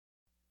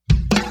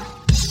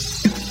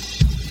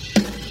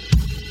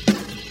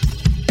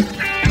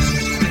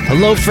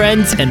Hello,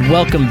 friends, and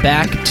welcome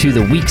back to the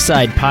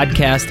Weekside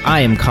Podcast. I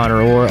am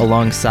Connor Orr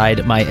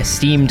alongside my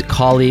esteemed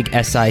colleague,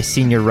 SI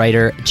senior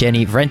writer,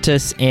 Jenny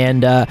Vrentas,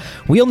 and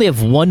we only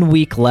have 1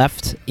 week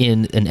left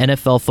in an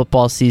NFL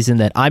football season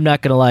that I'm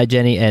not going to lie,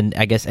 Jenny, and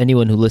I guess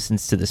anyone who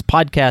listens to this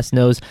podcast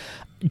knows,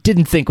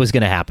 didn't think was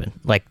going to happen.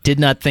 Did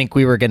not think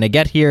we were going to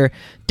get here,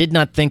 did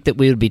not think that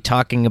we would be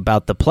talking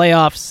about the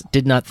playoffs,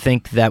 did not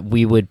think that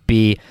we would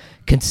be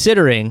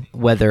considering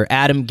whether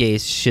Adam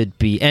Gase should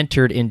be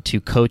entered into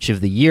Coach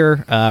of the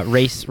Year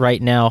race right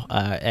now,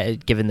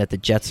 given that the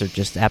Jets are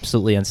just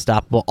absolutely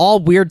unstoppable. All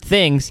weird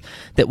things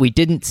that we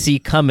didn't see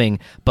coming,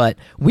 but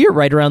we're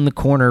right around the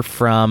corner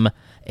from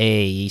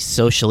a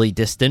socially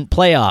distant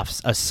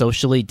playoffs, a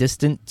socially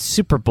distant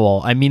Super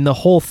Bowl. I mean, the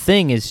whole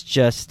thing is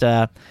just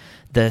the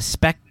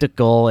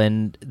spectacle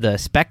and the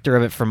specter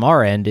of it from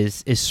our end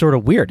is sort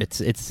of weird.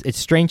 It's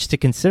strange to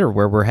consider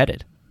where we're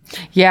headed.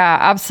 Yeah,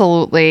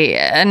 absolutely.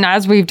 And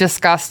as we've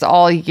discussed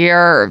all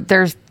year,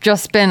 there's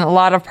just been a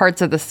lot of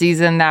parts of the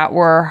season that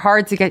were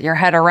hard to get your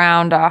head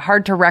around,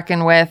 hard to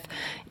reckon with.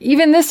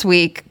 Even this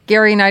week,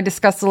 Gary and I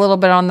discussed a little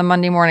bit on the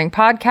Monday morning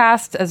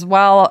podcast as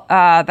well,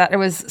 that it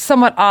was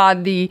somewhat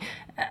odd. The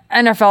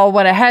NFL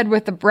went ahead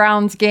with the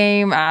Browns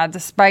game,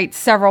 despite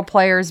several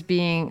players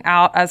being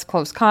out as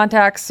close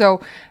contacts.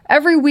 So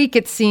every week,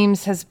 it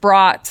seems, has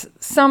brought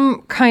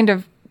some kind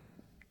of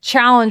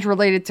challenge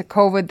related to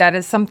COVID that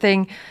is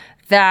something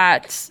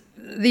that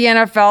the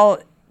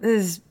NFL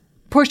has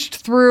pushed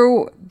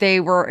through. They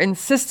were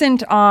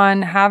insistent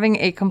on having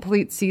a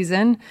complete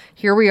season.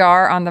 Here we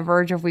are on the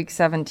verge of week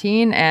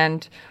 17,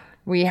 and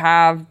we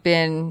have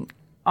been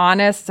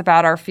honest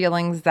about our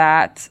feelings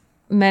that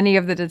many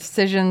of the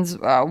decisions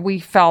we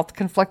felt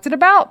conflicted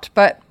about.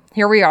 But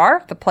here we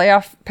are. The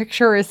playoff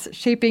picture is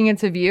shaping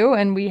into view,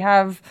 and we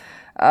have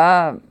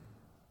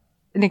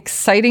an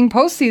exciting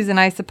postseason,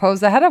 I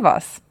suppose, ahead of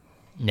us.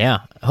 Yeah,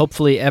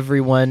 hopefully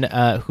everyone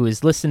who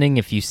is listening,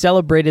 if you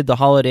celebrated the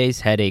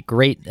holidays, had a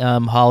great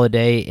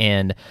holiday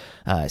and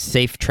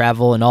safe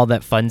travel and all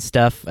that fun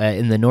stuff.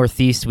 In the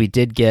Northeast, we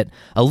did get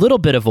a little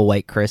bit of a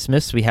white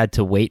Christmas. We had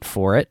to wait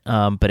for it,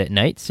 but at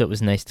night, so it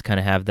was nice to kind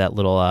of have that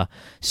little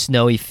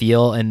snowy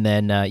feel, and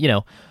then,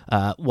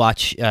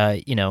 watch,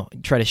 try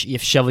to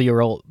shovel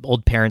your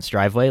old parents'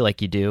 driveway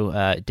like you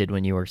did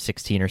when you were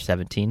 16 or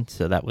 17.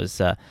 So that was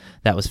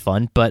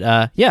fun.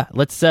 But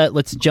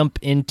let's jump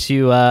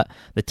into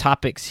the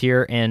topics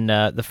here, and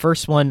the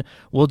first one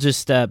we'll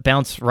just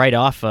bounce right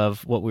off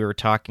of what we were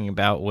talking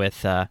about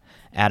with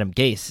Adam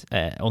Gase,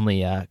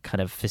 only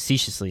kind of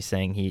facetiously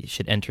saying he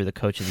should enter the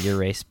Coach of the Year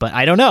race. But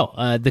I don't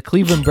know. The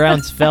Cleveland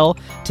Browns fell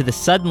to the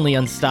suddenly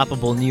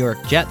unstoppable New York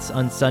Jets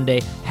on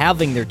Sunday,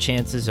 halving their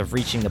chances of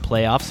reaching the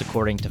playoffs,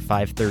 according to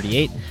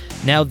 538.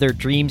 Now their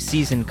dream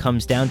season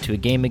comes down to a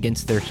game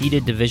against their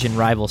heated division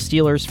rival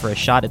Steelers for a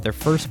shot at their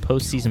first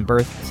postseason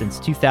berth since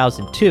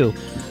 2002.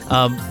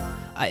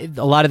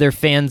 A lot of their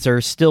fans are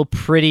still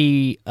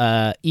pretty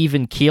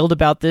even-keeled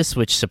about this,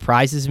 which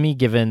surprises me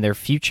given their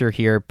future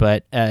here.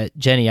 But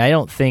Jenny,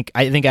 I think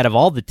out of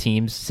all the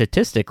teams,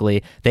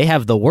 statistically, they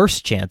have the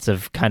worst chance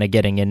of kind of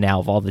getting in now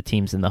of all the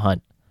teams in the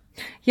hunt.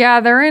 Yeah,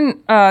 they're in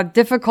a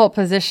difficult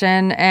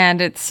position, and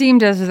it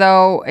seemed as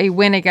though a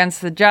win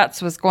against the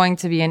Jets was going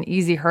to be an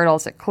easy hurdle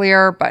to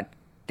clear, but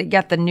they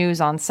get the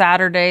news on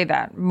Saturday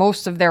that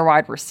most of their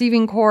wide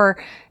receiving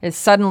core is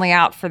suddenly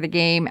out for the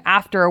game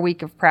after a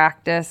week of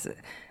practice.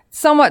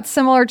 Somewhat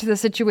similar to the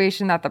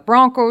situation that the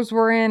Broncos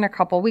were in a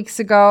couple weeks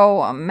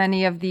ago.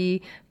 Many of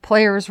the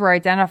players were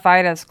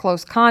identified as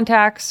close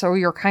contacts, so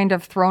you're kind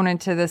of thrown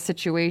into the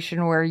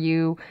situation where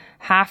you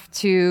have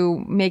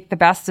to make the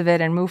best of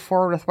it and move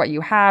forward with what you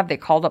have. They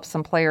called up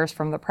some players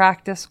from the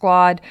practice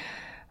squad,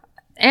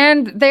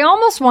 and they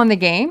almost won the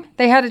game.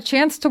 They had a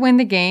chance to win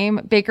the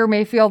game. Baker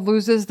Mayfield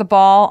loses the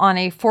ball on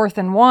a 4th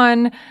and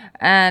 1,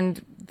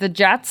 and the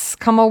Jets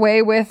come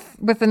away with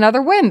another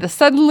win. The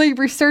suddenly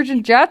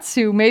resurgent Jets,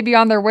 who may be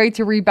on their way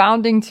to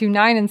rebounding to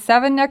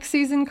 9-7 next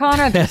season,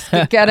 Connor, just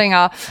getting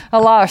a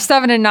lot,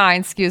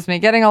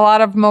 7-9, getting a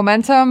lot of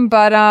momentum.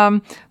 But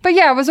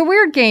yeah, it was a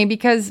weird game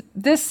because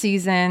this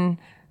season,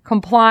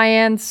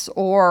 compliance,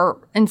 or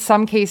in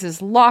some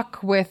cases luck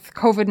with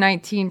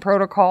COVID-19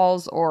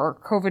 protocols or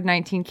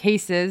COVID-19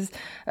 cases,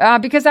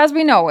 because as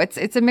we know,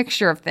 it's a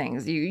mixture of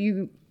things.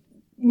 You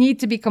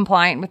need to be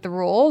compliant with the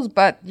rules,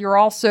 but you're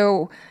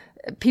also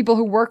people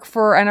who work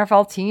for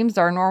NFL teams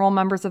are normal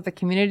members of the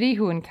community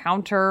who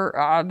encounter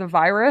the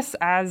virus,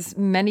 as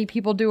many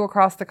people do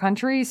across the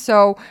country.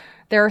 So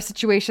there are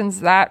situations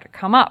that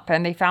come up,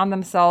 and they found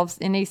themselves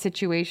in a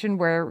situation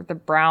where the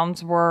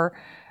Browns were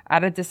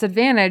at a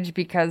disadvantage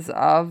because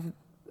of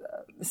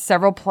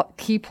several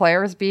key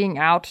players being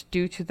out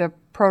due to the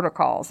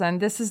protocols. And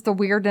this is the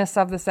weirdness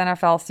of this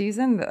NFL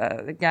season.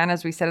 Again,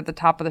 as we said at the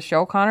top of the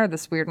show, Connor,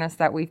 this weirdness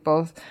that we've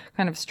both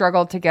kind of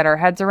struggled to get our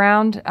heads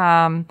around.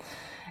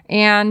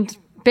 And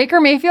Baker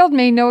Mayfield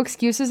made no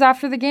excuses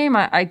after the game.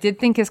 I did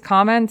think his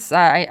comments,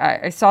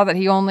 I saw that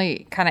he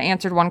only kind of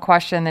answered one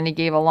question, then he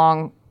gave a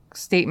long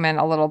statement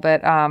a little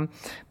bit.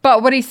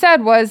 But what he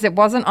said was it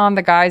wasn't on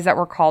the guys that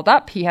were called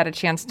up. He had a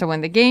chance to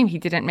win the game. He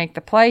didn't make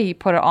the play. He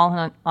put it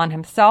all on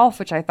himself,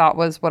 which I thought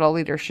was what a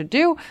leader should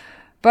do.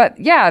 But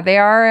yeah,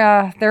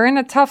 they're in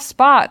a tough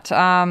spot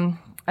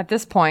at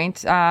this point.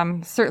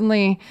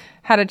 Certainly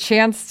had a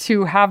chance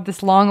to have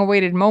this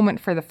long-awaited moment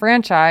for the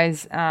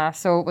franchise,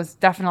 so it was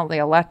definitely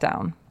a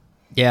letdown.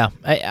 Yeah,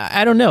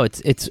 I don't know.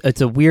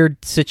 It's a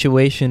weird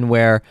situation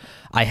where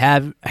I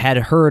had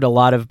heard a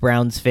lot of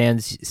Browns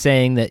fans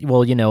saying that,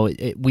 well,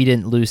 we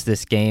didn't lose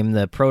this game.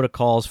 The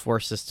protocols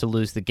forced us to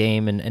lose the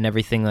game and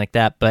everything like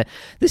that. But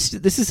this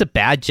is a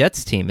bad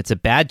Jets team. It's a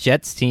bad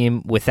Jets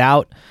team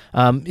without,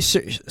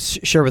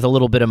 sure, with a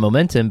little bit of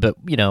momentum, but,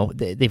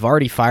 they've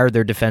already fired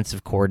their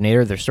defensive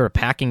coordinator. They're sort of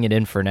packing it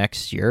in for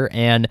next year.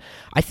 And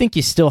I think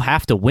you still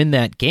have to win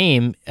that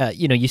game.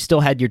 You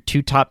still had your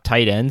two top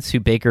tight ends who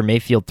Baker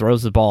Mayfield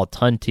throws the ball a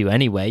ton to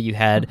anyway. You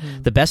had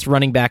the best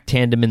running back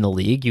tandem in the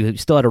league. You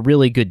still had a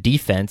really good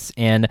defense,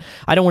 and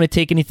I don't want to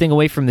take anything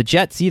away from the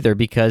Jets either,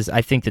 because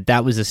I think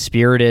that was a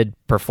spirited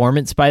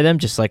performance by them,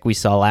 just like we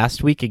saw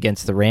last week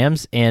against the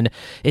Rams. And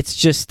it's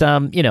just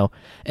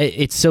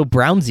it's so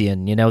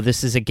Brownsian.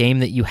 This is a game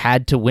that you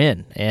had to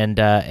win,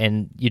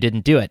 and you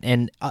didn't do it.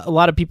 And a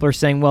lot of people are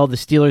saying, well, the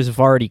Steelers have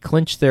already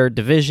clinched their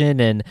division,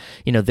 and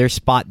their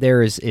spot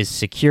there is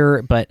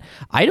secure. But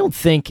I don't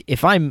think,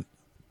 if I'm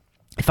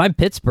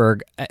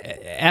Pittsburgh,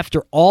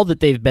 after all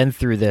that they've been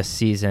through this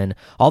season,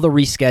 all the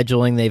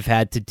rescheduling they've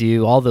had to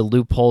do, all the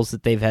loopholes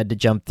that they've had to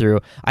jump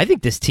through, I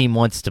think this team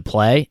wants to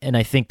play, and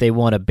I think they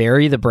want to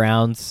bury the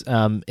Browns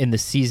in the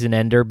season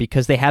ender,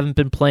 because they haven't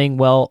been playing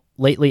well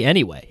lately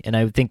anyway, and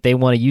I think they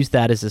want to use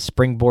that as a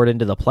springboard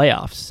into the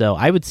playoffs. So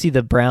I would see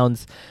the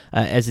Browns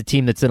as a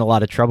team that's in a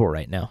lot of trouble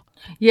right now.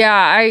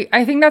 Yeah,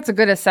 I think that's a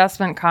good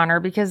assessment, Connor,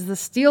 because the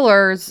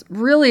Steelers,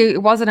 really,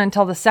 it wasn't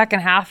until the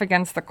second half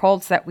against the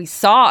Colts that we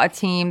saw a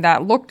team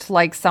that looked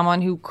like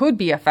someone who could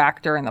be a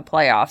factor in the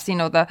playoffs.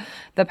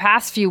 The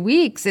past few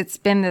weeks, it's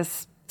been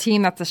this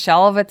team that's a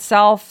shell of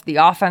itself. The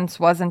offense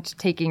wasn't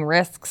taking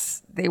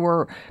risks. Ben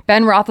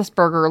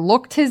Roethlisberger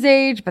looked his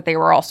age, but they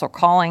were also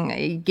calling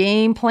a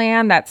game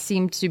plan that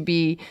seemed to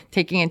be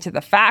taking into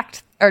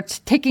account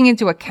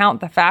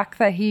the fact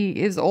that he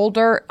is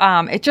older.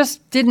 It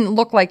just didn't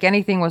look like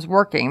anything was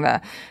working.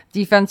 The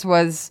defense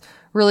was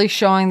really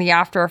showing the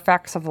after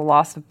effects of the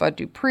loss of Bud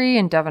Dupree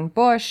and Devin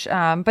Bush.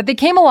 But they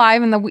came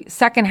alive in the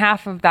second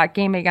half of that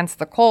game against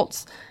the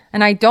Colts.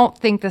 And I don't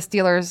think the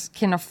Steelers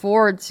can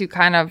afford to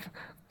kind of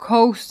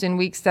coast in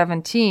week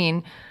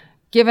 17,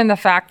 given the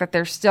fact that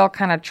they're still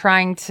kind of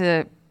trying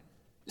to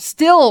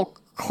still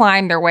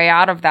climb their way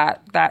out of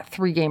that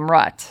 3-game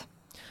rut.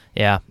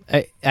 Yeah,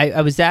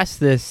 I was asked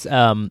this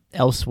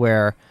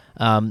elsewhere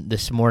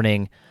this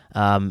morning.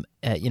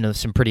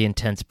 Some pretty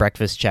intense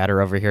breakfast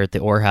chatter over here at the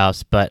Orr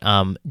House. But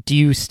do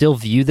you still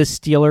view the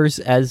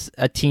Steelers as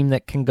a team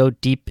that can go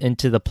deep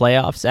into the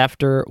playoffs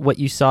after what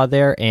you saw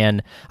there?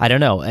 And I don't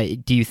know.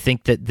 Do you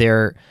think that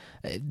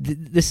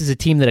this is a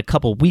team that a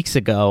couple weeks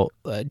ago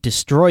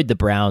destroyed the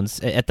Browns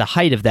at the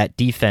height of that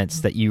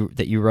defense that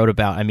you wrote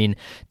about? I mean,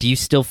 do you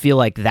still feel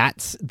like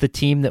that's the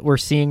team that we're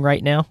seeing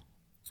right now?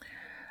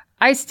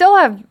 I still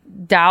have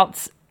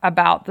doubts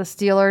about the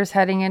Steelers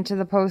heading into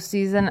the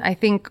postseason. I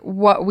think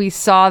what we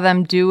saw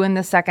them do in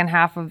the second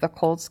half of the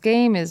Colts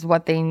game is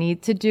what they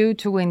need to do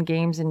to win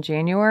games in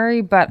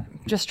January. But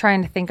just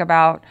trying to think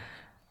about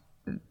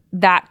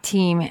that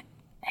team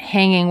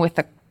hanging with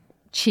the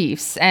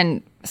Chiefs,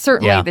 and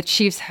certainly the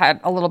Chiefs had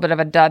a little bit of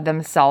a dud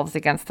themselves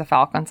against the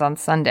Falcons on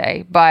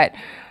Sunday, but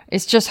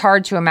it's just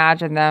hard to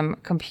imagine them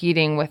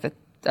competing with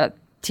a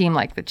team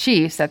like the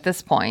Chiefs at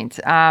this point.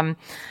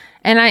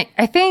 And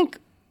I think,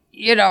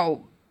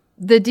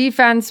 the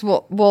defense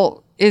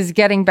is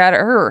getting better,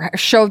 or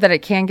showed that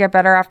it can get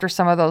better after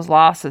some of those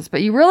losses,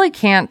 but you really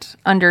can't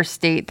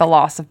understate the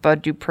loss of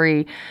Bud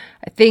Dupree.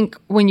 I think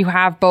when you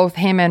have both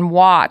him and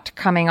Watt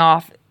coming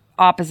off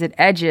opposite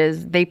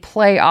edges, they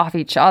play off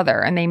each other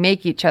and they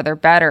make each other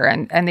better,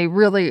 and they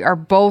really are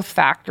both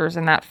factors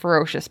in that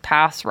ferocious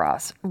pass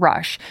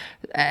rush.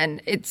 And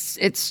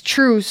it's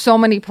true so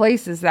many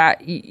places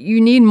that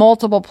you need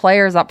multiple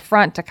players up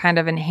front to kind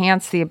of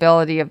enhance the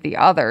ability of the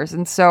others.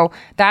 And so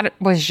that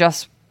was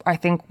just, I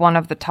think, one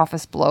of the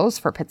toughest blows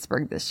for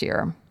Pittsburgh this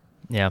year.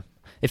 Yeah.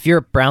 If you're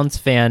a Browns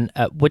fan,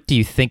 what do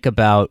you think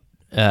about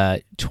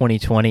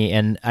 2020?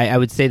 And I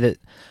would say that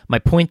my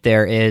point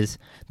there is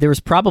there was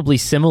probably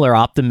similar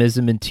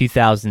optimism in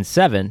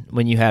 2007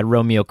 when you had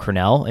Romeo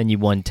Crennel and you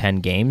won 10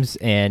 games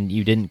and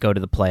you didn't go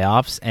to the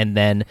playoffs. And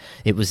then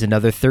it was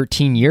another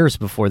 13 years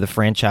before the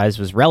franchise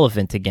was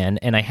relevant again.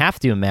 And I have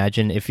to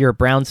imagine if you're a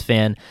Browns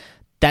fan,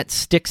 that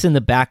sticks in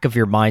the back of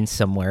your mind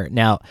somewhere.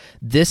 Now,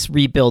 this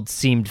rebuild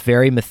seemed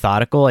very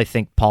methodical. I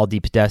think Paul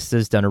DePodesta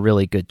has done a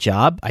really good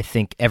job. I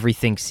think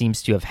everything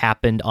seems to have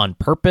happened on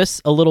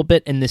purpose a little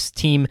bit. And this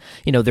team,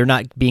 they're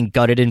not being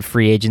gutted in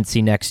free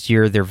agency next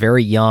year. They're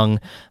very young.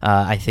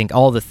 I think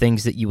all the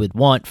things that you would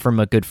want from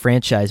a good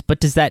franchise. But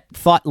does that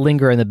thought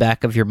linger in the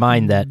back of your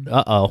mind that,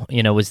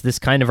 was this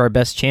kind of our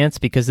best chance?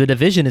 Because the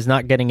division is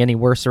not getting any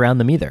worse around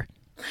them either.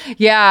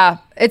 Yeah,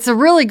 it's a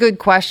really good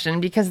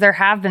question because there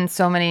have been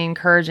so many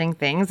encouraging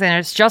things, and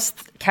it's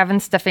just Kevin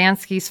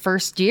Stefanski's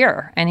first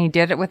year, and he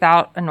did it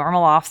without a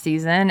normal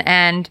offseason.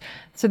 And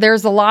so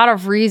there's a lot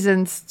of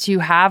reasons to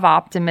have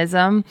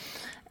optimism.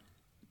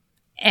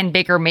 And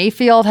Baker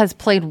Mayfield has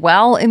played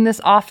well in this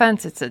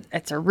offense.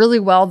 It's a really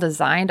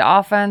well-designed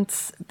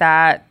offense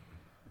that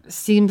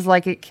seems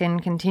like it can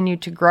continue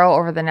to grow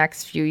over the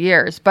next few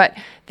years. But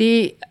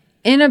the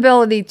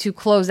inability to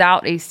close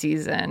out a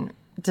season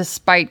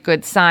despite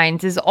good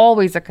signs is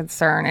always a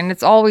concern. And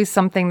it's always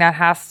something that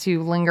has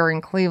to linger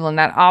in Cleveland.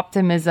 That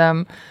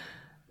optimism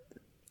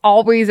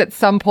always at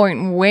some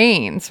point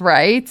wanes,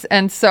 right?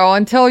 And so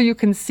until you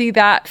can see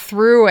that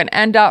through and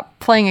end up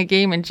playing a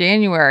game in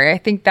January, I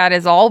think that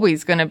is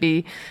always going to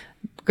be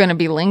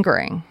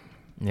lingering.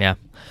 Yeah.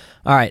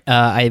 All right.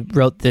 I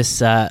wrote this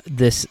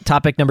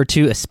topic number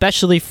 2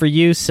 especially for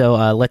you. So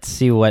let's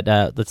see what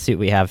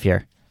we have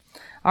here.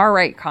 All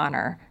right,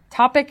 Connor.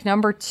 Topic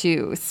number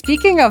 2.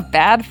 Speaking of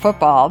bad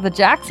football, the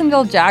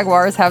Jacksonville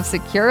Jaguars have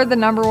secured the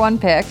number 1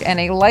 pick and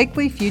a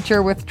likely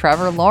future with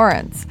Trevor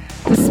Lawrence.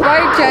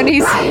 Despite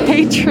Jenny's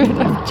hatred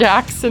of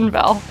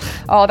Jacksonville,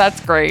 oh,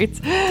 that's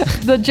great,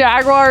 the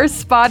Jaguars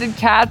spotted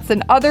cats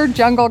and other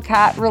jungle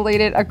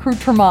cat-related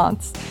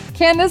accoutrements.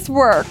 Can this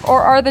work,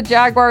 or are the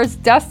Jaguars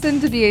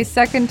destined to be a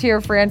second-tier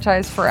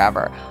franchise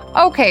forever?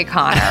 Okay,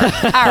 Connor.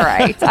 All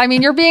right. I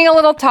mean, you're being a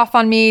little tough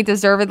on me,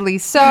 deservedly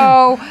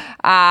so.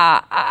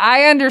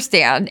 I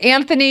understand.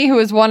 Anthony, who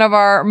is one of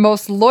our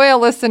most loyal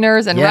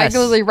listeners and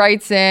regularly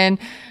writes in,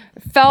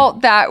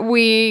 felt that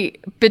we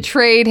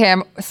betrayed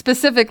him.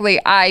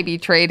 Specifically, I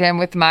betrayed him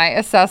with my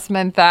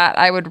assessment that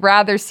I would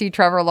rather see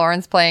Trevor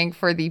Lawrence playing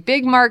for the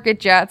big market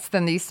Jets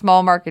than the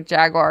small market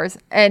Jaguars.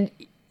 And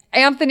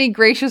Anthony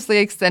graciously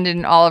extended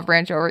an olive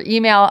branch over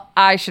email.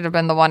 I should have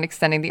been the one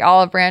extending the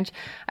olive branch.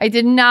 I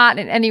did not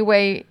in any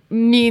way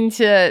mean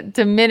to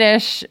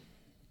diminish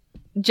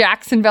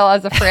Jacksonville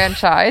as a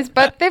franchise,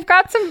 but they've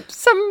got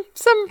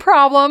some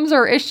problems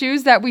or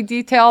issues that we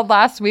detailed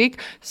last week.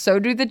 So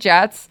do the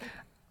Jets.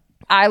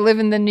 I live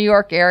in the New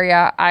York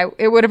area.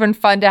 It would have been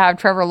fun to have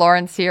Trevor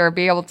Lawrence here,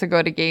 be able to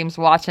go to games,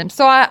 watch him.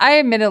 So I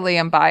admittedly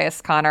am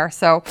biased, Connor.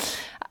 So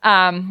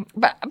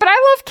but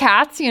I love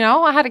cats.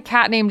 I had a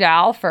cat named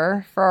Al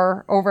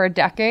for over a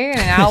decade,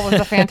 and Al was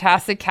a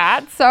fantastic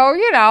cat. So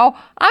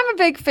I'm a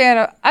big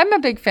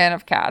fan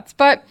of cats.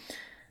 But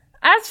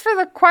as for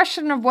the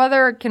question of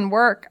whether it can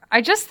work,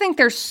 I just think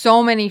there's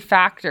so many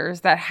factors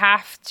that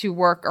have to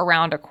work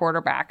around a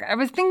quarterback. I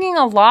was thinking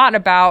a lot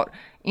about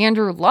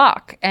Andrew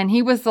Luck, and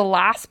he was the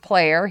last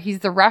player. He's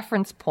the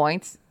reference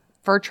point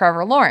for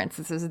Trevor Lawrence.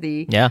 This is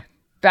the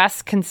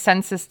best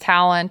consensus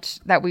talent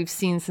that we've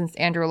seen since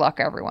Andrew Luck,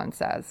 everyone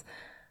says.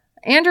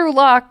 Andrew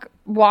Luck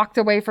walked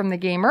away from the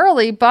game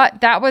early,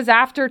 but that was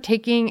after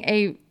taking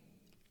a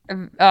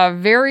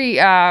very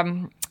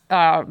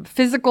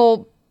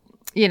physical,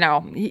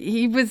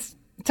 he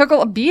took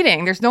a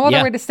beating. There's no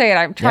other way to say it.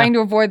 I'm trying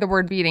to avoid the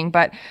word beating,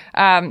 but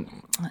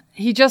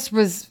he just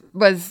was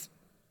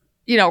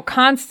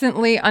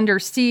constantly under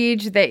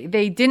siege.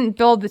 They didn't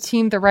build the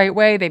team the right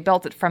way. They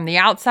built it from the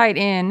outside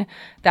in.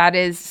 That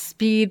is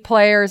speed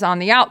players on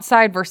the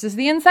outside versus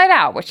the inside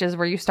out, which is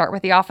where you start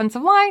with the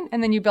offensive line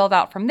and then you build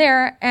out from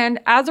there. And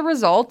as a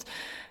result,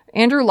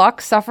 Andrew Luck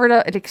suffered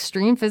an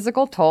extreme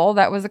physical toll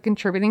that was a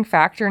contributing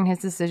factor in his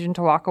decision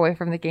to walk away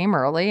from the game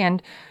early.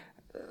 And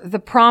the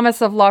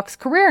promise of Luck's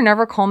career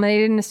never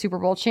culminated in a Super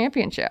Bowl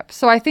championship.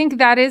 So I think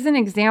that is an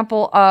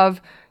example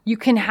of you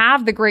can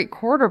have the great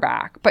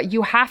quarterback, but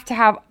you have to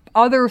have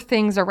other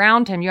things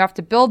around him. You have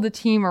to build the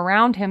team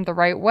around him the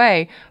right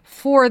way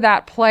for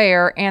that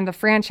player and the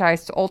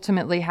franchise to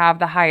ultimately have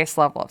the highest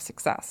level of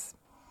success.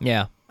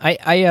 Yeah.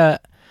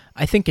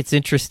 I think it's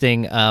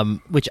interesting,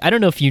 which I don't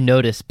know if you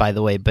noticed, by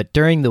the way, but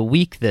during the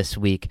week this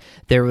week,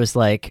 there was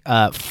 4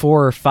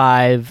 or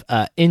 5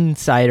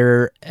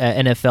 insider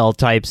NFL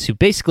types who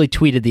basically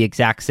tweeted the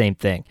exact same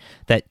thing,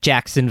 that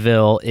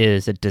Jacksonville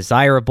is a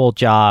desirable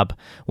job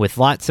with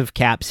lots of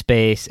cap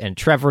space and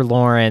Trevor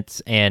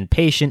Lawrence and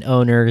patient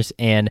owners.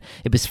 And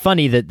it was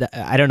funny that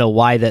I don't know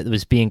why that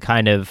was being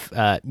kind of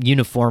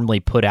uniformly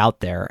put out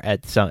there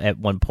at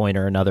one point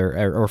or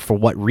another, or for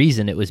what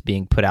reason it was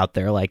being put out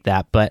there like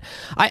that. But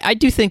I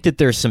do think that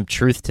there's some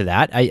truth to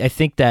that. I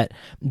think that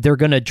they're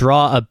going to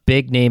draw a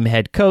big name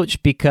head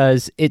coach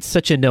because it's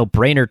such a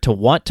no-brainer to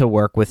want to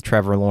work with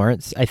Trevor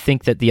Lawrence. I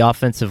think that the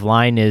offensive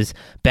line is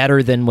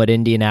better than what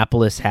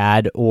Indianapolis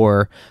had,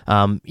 or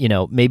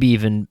maybe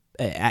even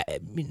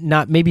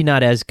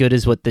not as good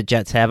as what the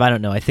Jets have. I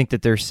don't know. I think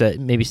that there's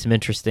maybe some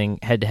interesting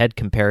head-to-head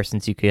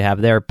comparisons you could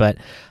have there, but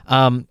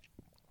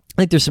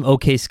I think there's some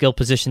okay skill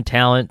position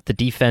talent. The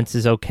defense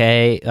is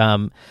okay.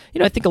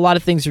 I think a lot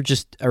of things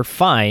are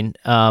fine.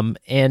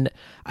 And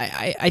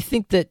I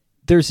think that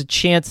there's a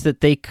chance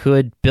that they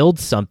could build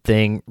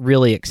something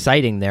really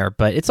exciting there,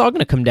 but it's all going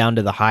to come down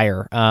to the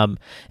hire.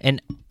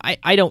 And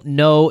I don't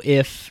know.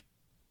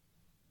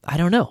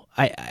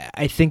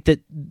 I think that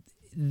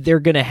they're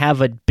going to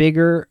have a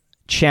bigger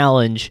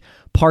challenge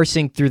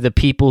parsing through the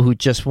people who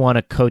just want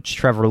to coach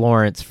Trevor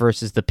Lawrence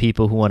versus the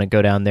people who want to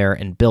go down there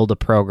and build a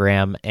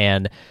program.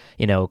 And,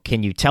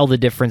 can you tell the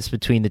difference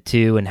between the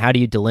two, and how do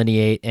you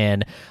delineate?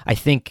 And I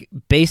think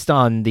based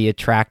on the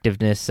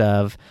attractiveness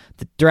of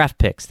the draft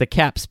picks, the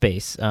cap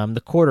space,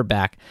 the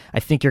quarterback, I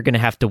think you're going to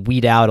have to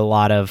weed out a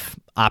lot of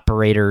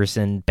operators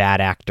and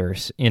bad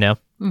actors,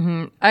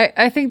 Mm-hmm.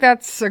 I think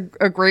that's a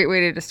great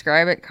way to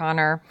describe it,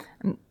 Connor.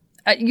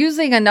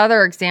 Using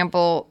another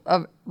example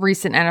of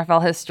recent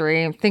NFL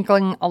history, I'm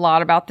thinking a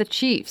lot about the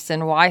Chiefs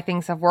and why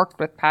things have worked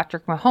with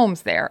Patrick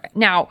Mahomes there.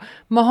 Now,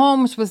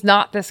 Mahomes was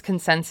not this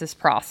consensus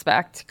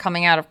prospect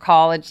coming out of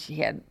college. He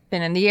had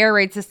been in the air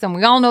raid system.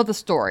 We all know the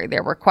story.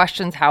 There were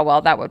questions how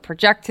well that would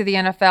project to the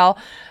NFL.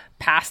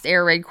 Past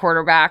air raid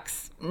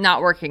quarterbacks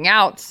not working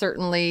out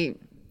certainly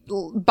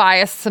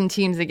biased some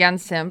teams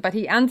against him, but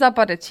he ends up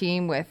at a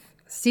team with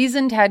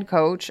seasoned head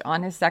coach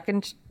on his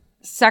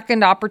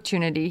second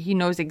opportunity. He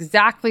knows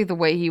exactly the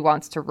way he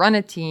wants to run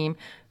a team,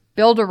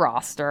 build a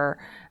roster.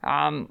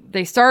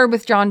 They started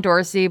with John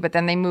Dorsey, but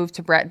then they moved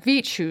to Brett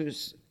Veach,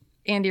 who's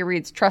Andy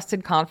Reid's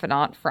trusted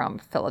confidant from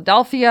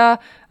Philadelphia.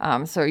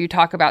 So you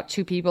talk about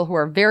two people who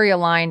are very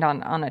aligned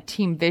on a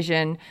team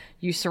vision.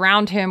 You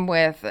surround him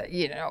with,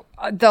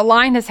 the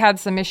line has had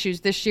some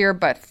issues this year,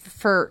 but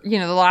for,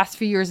 the last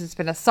few years, it's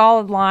been a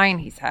solid line.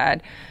 He's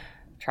had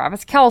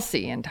Travis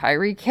Kelce and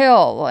Tyreek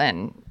Hill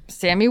and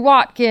Sammy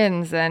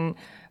Watkins, and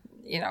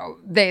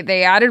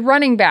they added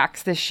running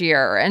backs this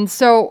year. And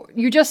so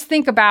you just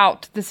think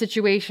about the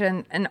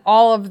situation and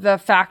all of the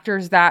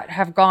factors that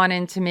have gone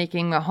into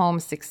making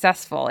Mahomes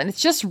successful. And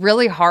it's just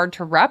really hard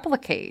to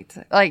replicate.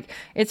 Like,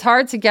 it's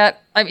hard to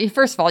get,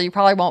 first of all, you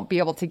probably won't be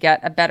able to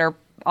get a better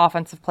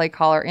offensive play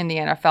caller in the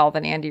NFL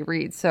than Andy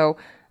Reid. So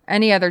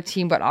any other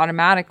team would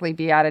automatically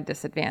be at a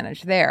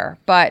disadvantage there.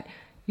 But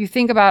you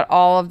think about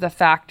all of the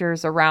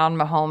factors around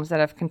Mahomes that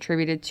have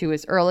contributed to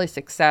his early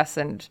success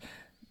and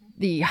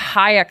the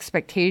high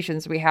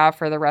expectations we have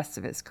for the rest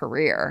of his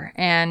career.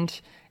 And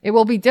it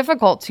will be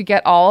difficult to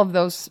get all of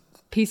those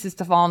pieces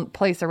to fall in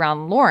place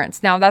around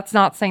Lawrence. Now, that's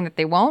not saying that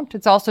they won't.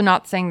 It's also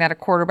not saying that a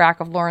quarterback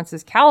of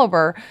Lawrence's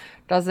caliber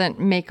doesn't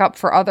make up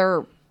for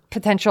other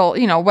potential,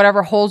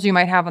 whatever holes you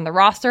might have on the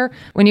roster.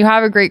 When you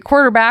have a great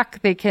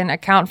quarterback, they can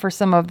account for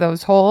some of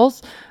those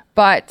holes.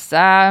 But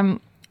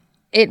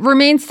it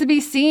remains to be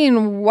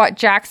seen what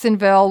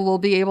Jacksonville will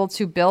be able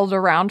to build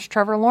around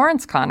Trevor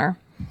Lawrence, Connor.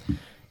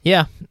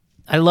 Yeah.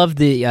 I love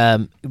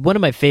the one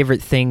of my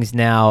favorite things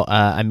now.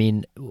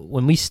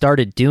 When we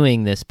started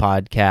doing this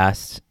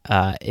podcast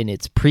in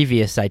its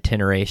previous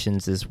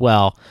itinerations as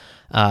well,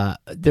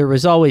 there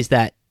was always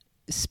that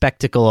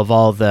spectacle of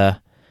all the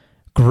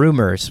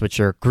groomers, which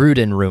are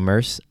Gruden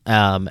rumors,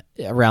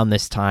 around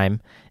this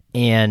time,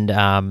 and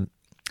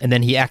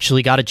then he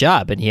actually got a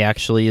job, and he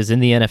actually is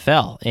in the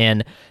NFL.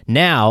 And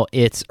now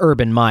it's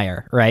Urban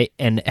Meyer, right?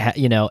 And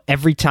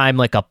every time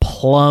like a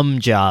plum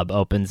job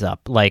opens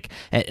up, like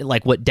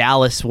what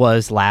Dallas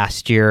was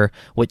last year,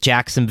 what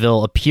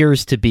Jacksonville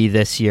appears to be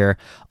this year,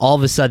 all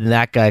of a sudden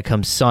that guy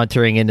comes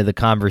sauntering into the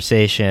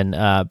conversation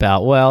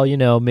about,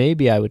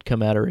 maybe I would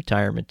come out of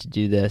retirement to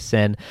do this.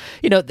 And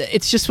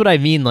it's just what I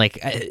mean. Like,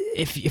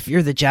 if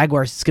you're the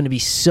Jaguars, it's going to be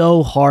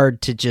so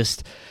hard to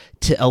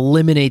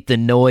eliminate the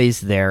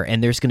noise there,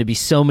 and there's going to be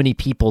so many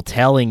people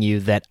telling you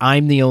that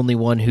I'm the only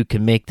one who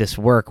can make this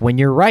work, when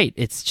you're right.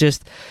 It's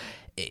just,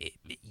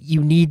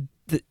 you need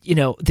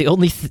the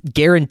only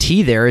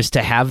guarantee there is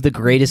to have the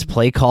greatest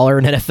play caller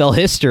in NFL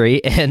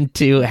history, and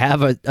to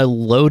have a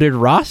loaded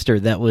roster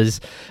that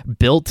was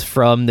built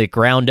from the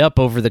ground up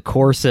over the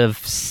course of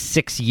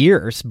 6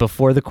 years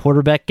before the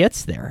quarterback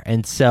gets there.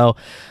 And so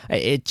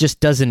it just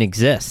doesn't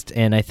exist,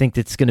 and I think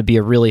it's going to be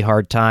a really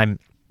hard time.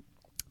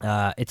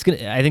 I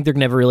think they're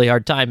gonna have a really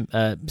hard time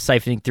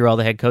siphoning through all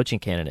the head coaching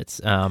candidates.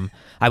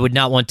 I would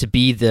not want to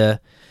be the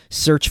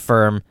search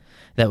firm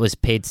that was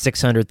paid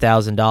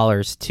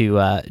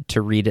 $600,000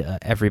 to read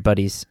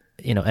everybody's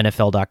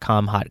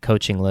NFL.com hot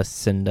coaching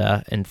lists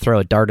and throw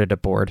a dart at a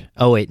board.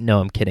 Oh wait,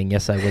 no, I'm kidding.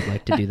 Yes, I would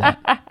like to do that,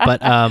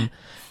 but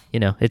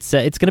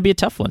it's gonna be a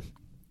tough one.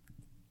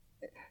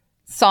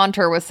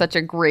 Saunter was such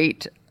a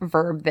great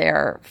verb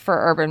there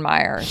for Urban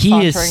Meyer.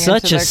 He is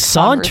such a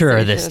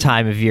saunterer this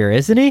time of year,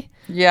 isn't he?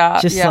 Yeah.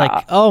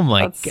 Like, oh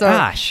my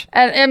gosh.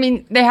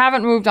 And they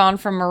haven't moved on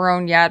from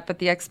Marone yet, but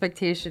the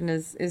expectation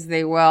is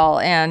they will.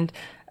 And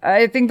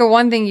I think the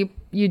one thing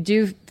you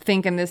do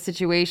think in this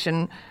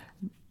situation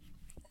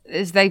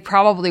is they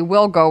probably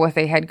will go with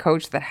a head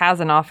coach that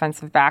has an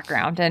offensive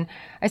background. And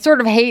I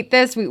sort of hate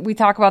this. We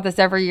talk about this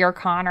every year,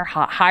 Connor,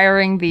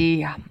 hiring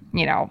the,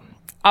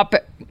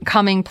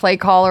 upcoming play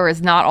caller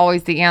is not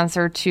always the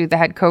answer to the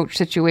head coach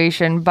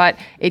situation, but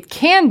it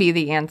can be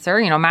the answer.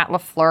 Matt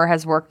LaFleur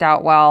has worked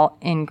out well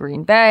in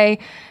Green Bay.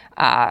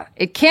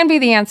 It can be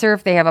the answer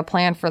if they have a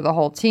plan for the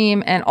whole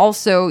team. And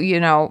also,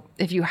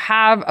 if you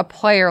have a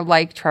player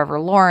like Trevor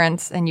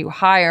Lawrence and you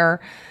hire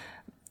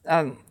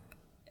a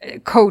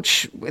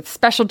coach with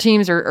special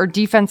teams or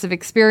defensive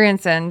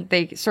experience, and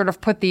they sort of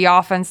put the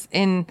offense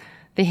in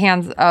the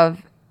hands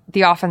of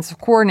the offensive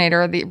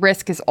coordinator, the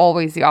risk is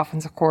always the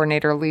offensive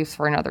coordinator leaves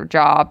for another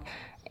job,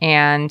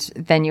 and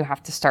then you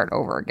have to start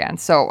over again.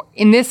 So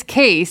in this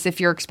case, if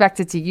you're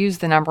expected to use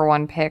the number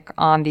one pick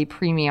on the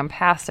premium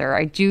passer,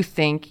 I do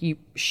think you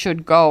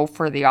should go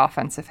for the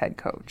offensive head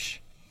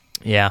coach.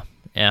 Yeah.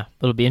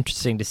 It'll be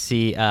interesting to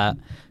see.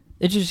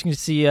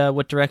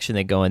 What direction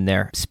they go in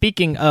there.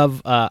 Speaking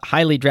of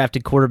highly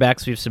drafted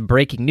quarterbacks, we have some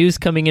breaking news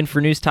coming in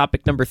for news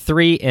topic number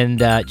 3. And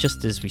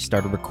just as we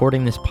started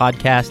recording this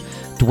podcast,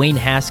 Dwayne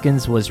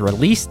Haskins was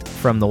released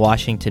from the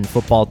Washington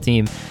football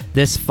team.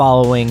 This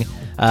following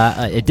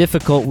a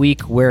difficult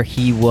week where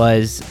he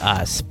was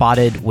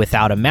spotted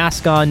without a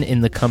mask on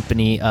in the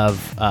company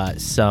of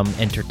some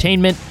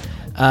entertainment.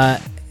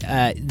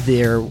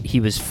 He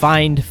was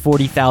fined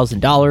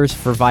 $40,000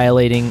 for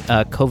violating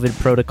COVID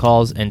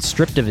protocols and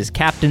stripped of his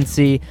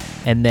captaincy,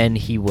 and then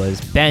he was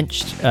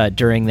benched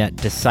during that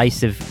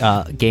decisive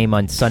game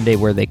on Sunday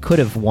where they could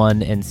have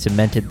won and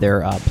cemented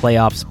their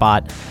playoff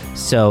spot.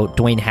 So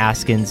Dwayne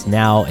Haskins,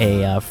 now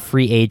a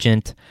free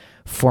agent,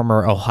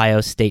 former Ohio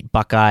State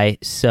Buckeye.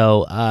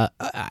 So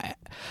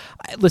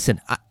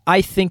listen,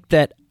 I think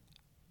that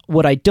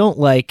what I don't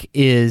like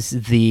is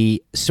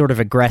the sort of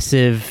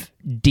aggressive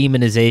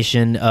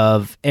demonization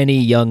of any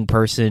young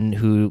person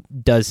who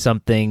does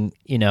something,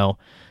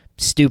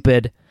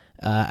 stupid.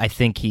 I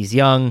think he's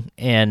young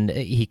and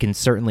he can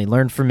certainly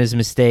learn from his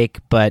mistake,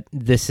 but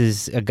this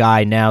is a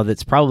guy now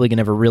that's probably going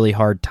to have a really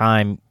hard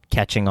time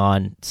catching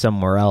on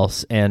somewhere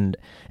else and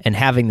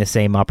having the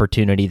same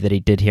opportunity that he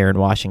did here in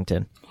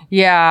Washington.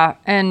 Yeah,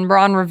 and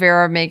Ron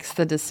Rivera makes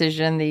the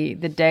decision the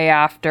day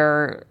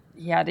after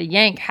he had to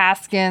yank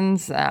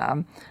Haskins.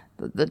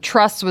 The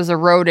trust was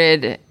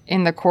eroded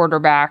in the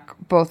quarterback,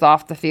 both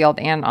off the field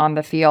and on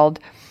the field.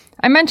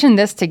 I mentioned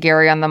this to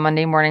Gary on the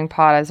Monday morning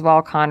pod as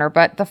well, Connor,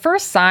 but the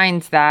first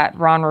signs that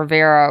Ron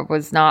Rivera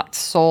was not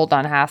sold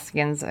on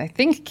Haskins, I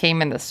think,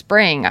 came in the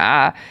spring.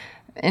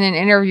 In an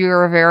interview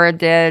Rivera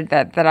did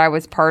that I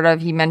was part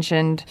of, he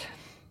mentioned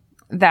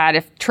that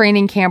if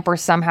training camp were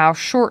somehow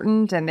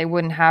shortened and they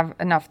wouldn't have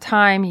enough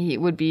time,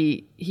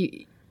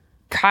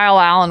 Kyle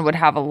Allen would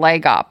have a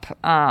leg up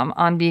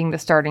on being the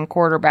starting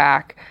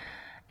quarterback.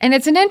 And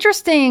it's an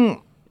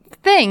interesting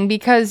thing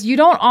because you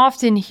don't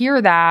often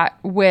hear that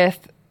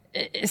with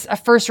a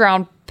first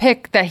round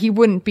pick that he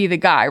wouldn't be the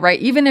guy, right?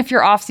 Even if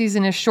your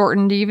offseason is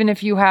shortened, even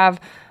if you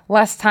have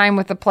less time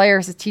with the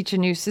players to teach a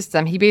new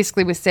system, he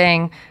basically was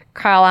saying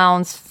Kyle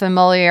Allen's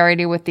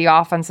familiarity with the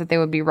offense that they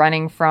would be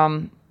running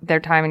from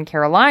their time in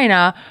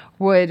Carolina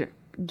would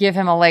give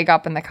him a leg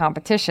up in the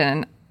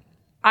competition.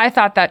 I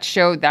thought that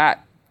showed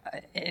that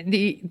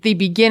the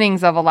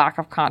beginnings of a lack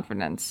of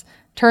confidence.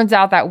 Turns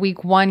out that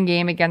week 1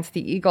 game against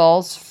the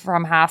Eagles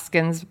from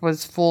Haskins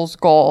was fool's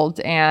gold,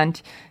 and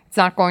it's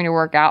not going to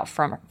work out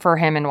for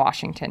him in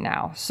Washington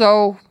now.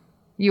 So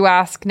you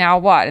ask, now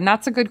what? And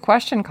that's a good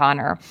question,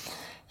 Connor.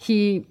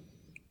 He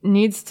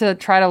needs to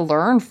try to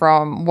learn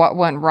from what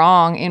went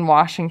wrong in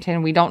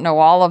Washington. We don't know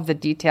all of the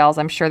details.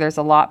 I'm sure there's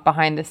a lot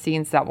behind the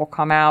scenes that will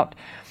come out.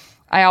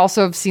 I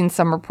also have seen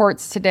some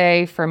reports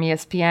today from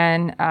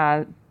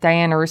ESPN.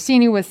 Diana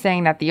Rossini was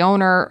saying that the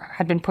owner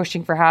had been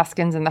pushing for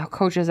Haskins and the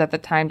coaches at the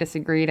time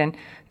disagreed. And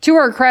to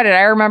her credit,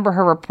 I remember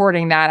her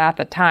reporting that at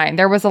the time.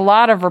 There was a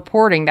lot of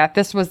reporting that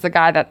this was the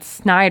guy that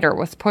Snyder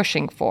was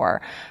pushing for.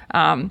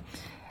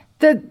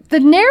 The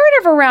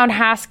narrative around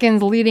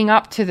Haskins leading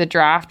up to the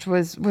draft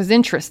was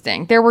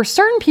interesting. There were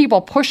certain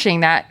people pushing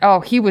that,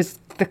 he was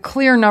the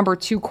clear number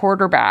 2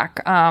 quarterback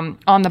on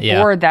the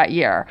board that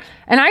year.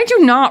 And I do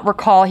not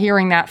recall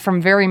hearing that from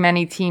very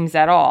many teams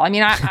at all. I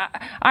mean,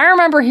 I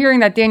remember hearing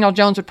that Daniel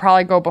Jones would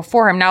probably go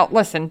before him. Now,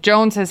 listen,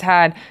 Jones has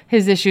had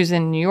his issues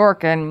in New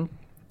York, and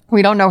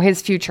we don't know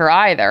his future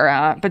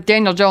either. But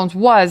Daniel Jones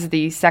was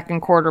the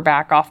second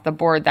quarterback off the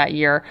board that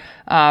year,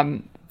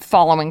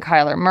 following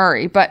Kyler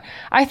Murray. But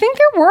I think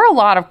there were a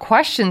lot of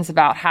questions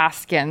about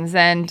Haskins,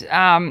 and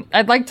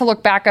I'd like to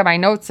look back at my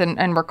notes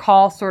and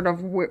recall sort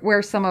of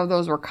where some of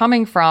those were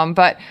coming from.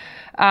 But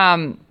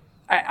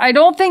I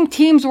don't think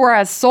teams were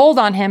as sold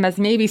on him as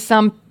maybe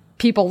some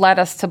people led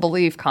us to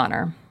believe,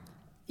 Connor.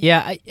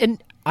 Yeah,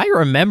 and I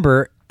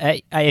remember,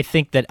 I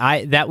think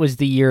that was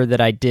the year that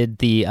I did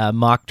the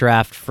mock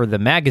draft for the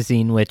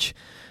magazine, which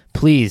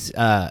please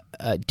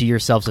do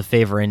yourselves a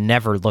favor and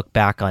never look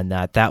back on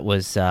that. That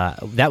was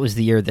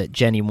the year that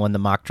Jenny won the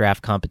mock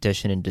draft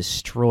competition and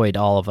destroyed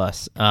all of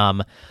us.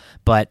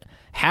 But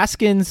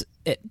Haskins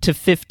to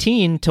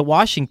 15 to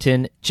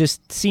Washington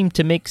just seemed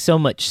to make so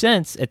much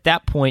sense at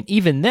that point,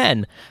 even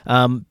then,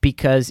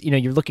 because,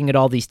 you're looking at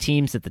all these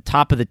teams at the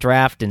top of the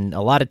draft, and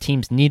a lot of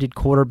teams needed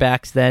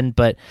quarterbacks then,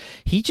 but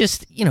he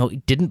just,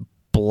 didn't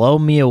blow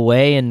me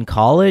away in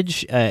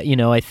college.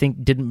 I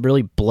think didn't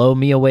really blow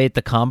me away at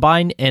the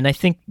combine. And I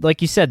think,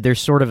 like you said,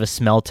 there's sort of a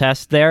smell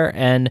test there,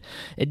 and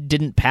it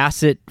didn't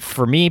pass it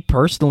for me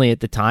personally at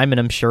the time, and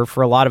I'm sure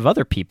for a lot of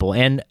other people.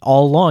 And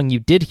all along, you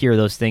did hear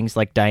those things,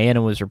 like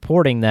Diana was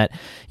reporting that,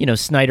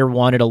 Snyder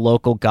wanted a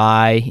local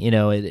guy,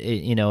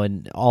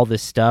 and all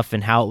this stuff,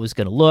 and how it was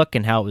going to look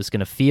and how it was going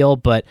to feel.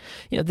 But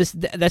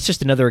that's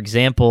just another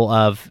example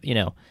of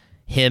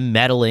him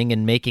meddling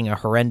and making a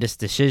horrendous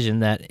decision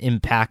that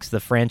impacts the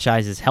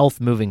franchise's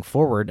health moving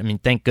forward. I mean,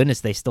 thank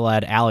goodness they still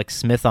had Alex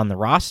Smith on the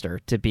roster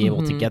to be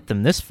able to get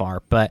them this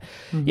far. But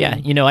yeah,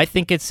 I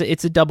think it's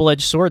a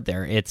double-edged sword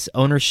there. It's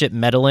ownership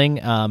meddling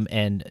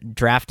and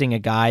drafting a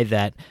guy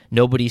that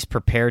nobody's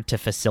prepared to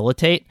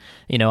facilitate.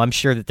 I'm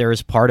sure that there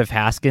is part of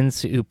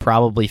Haskins who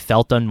probably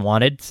felt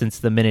unwanted since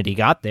the minute he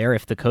got there,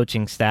 if the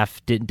coaching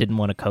staff didn't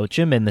want to coach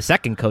him, and the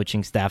second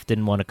coaching staff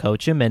didn't want to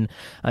coach him. And,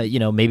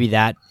 maybe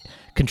that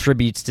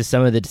contributes to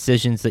some of the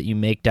decisions that you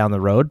make down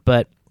the road.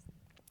 But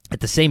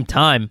at the same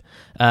time,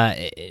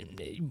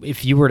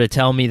 if you were to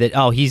tell me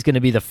that, he's going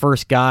to be the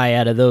first guy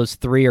out of those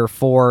 3 or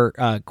 4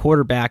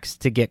 quarterbacks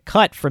to get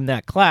cut from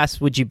that class,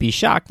 would you be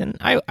shocked? And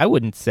I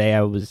wouldn't say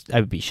I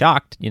would be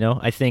shocked.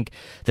 I think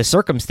the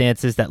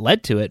circumstances that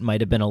led to it might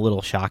have been a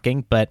little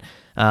shocking, but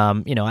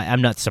I'm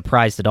not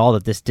surprised at all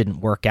that this didn't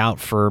work out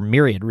for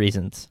myriad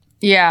reasons.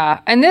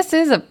 Yeah, and this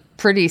is a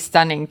pretty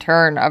stunning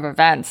turn of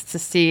events to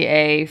see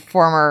a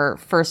former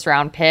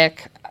first-round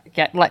pick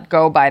get let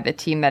go by the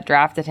team that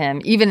drafted him,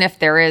 even if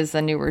there is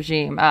a new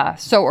regime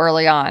so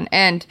early on.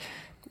 And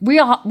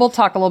we'll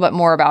talk a little bit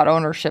more about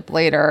ownership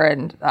later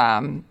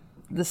and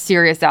the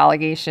serious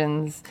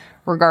allegations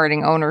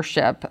regarding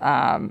ownership.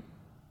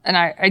 And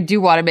I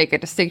do want to make a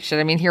distinction.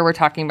 I mean, here we're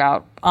talking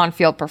about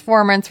on-field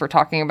performance. We're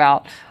talking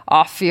about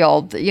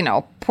off-field,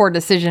 poor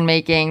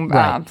decision-making.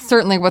 Right.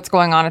 Certainly what's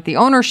going on at the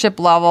ownership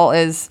level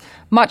is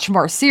much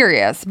more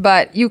serious.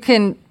 But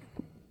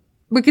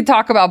we could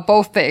talk about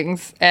both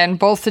things, and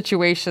both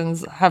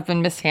situations have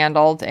been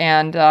mishandled.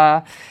 And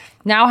now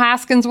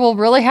Haskins will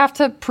really have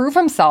to prove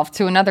himself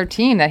to another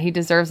team that he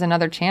deserves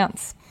another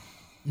chance.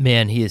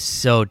 Man, he is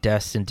so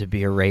destined to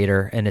be a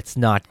Raider, and it's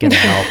not going to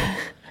help.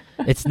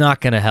 It's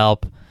not going to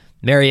help.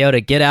 Mariota,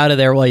 get out of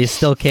there while you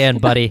still can,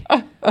 buddy.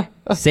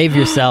 Save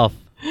yourself.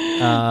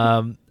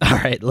 All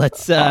right,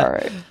 let's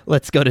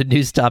go to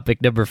news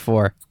topic number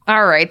 4.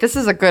 All right, this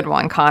is a good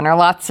one, Connor.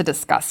 Lots to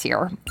discuss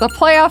here. The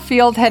playoff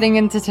field heading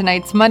into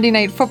tonight's Monday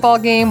Night Football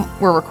game,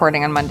 we're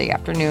recording on Monday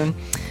afternoon,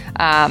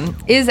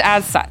 is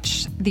as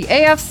such. The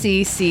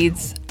AFC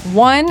seeds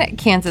 1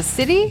 Kansas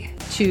City,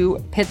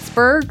 2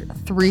 Pittsburgh,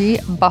 3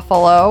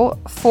 Buffalo,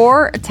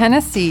 4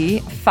 Tennessee,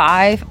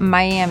 5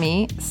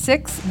 Miami,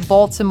 6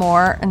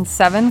 Baltimore, and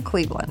 7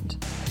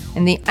 Cleveland.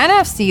 In the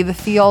NFC, the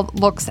field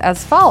looks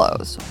as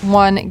follows: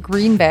 1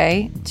 Green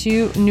Bay,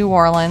 2 New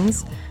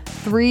Orleans,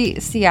 3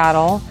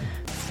 Seattle,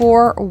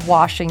 4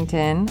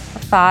 Washington,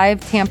 5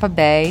 Tampa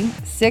Bay,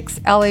 6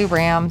 LA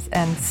Rams,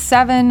 and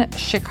 7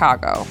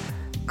 Chicago.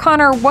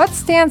 Connor, what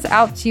stands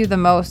out to you the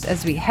most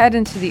as we head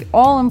into the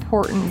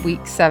all-important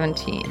Week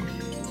 17?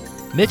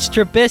 Mitch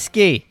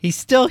Trubisky, he's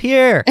still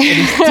here, and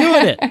he's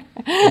doing it.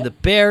 And the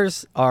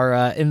Bears are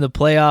in the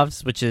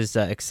playoffs, which is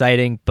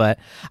exciting. But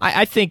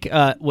I think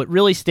what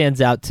really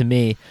stands out to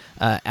me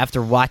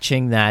after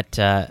watching that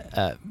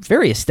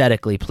very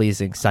aesthetically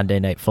pleasing Sunday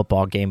Night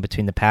Football game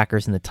between the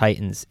Packers and the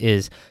Titans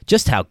is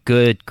just how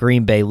good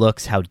Green Bay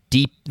looks, how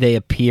deep they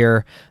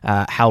appear,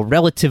 how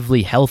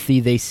relatively healthy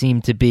they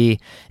seem to be.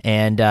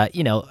 And,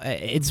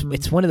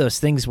 it's one of those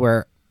things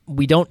where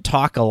we don't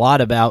talk a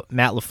lot about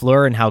Matt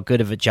LaFleur and how good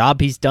of a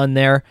job he's done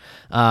there.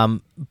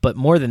 But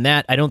more than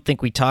that, I don't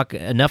think we talk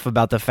enough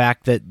about the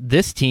fact that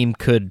this team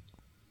could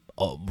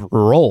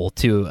roll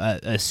to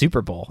a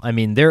Super Bowl. I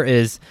mean, there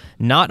is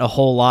not a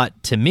whole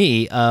lot to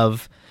me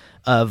of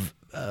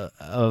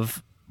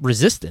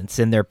resistance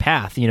in their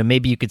path.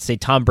 Maybe you could say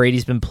Tom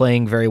Brady's been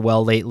playing very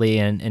well lately,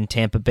 and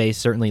Tampa Bay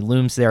certainly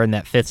looms there in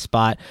that 5th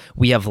spot.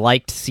 We have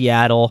liked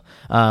Seattle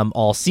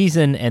all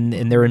season,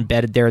 and they're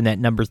embedded there in that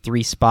number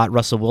 3 spot.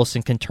 Russell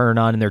Wilson can turn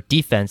on, and their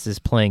defense is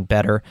playing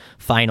better,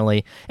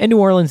 finally. And New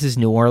Orleans is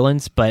New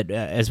Orleans, but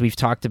as we've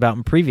talked about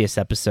in previous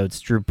episodes,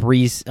 Drew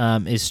Brees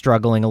is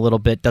struggling a little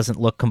bit, doesn't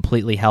look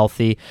completely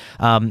healthy.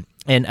 And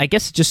I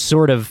guess just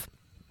sort of,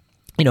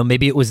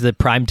 maybe it was the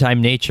primetime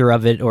nature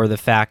of it, or the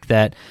fact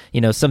that,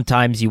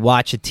 sometimes you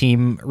watch a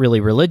team really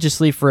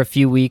religiously for a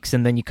few weeks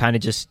and then you kind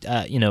of just,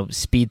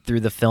 speed through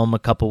the film a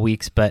couple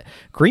weeks. But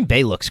Green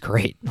Bay looks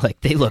great.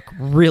 Like, they look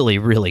really,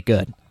 really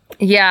good.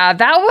 Yeah,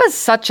 that was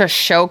such a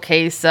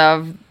showcase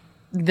of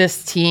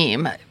this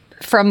team.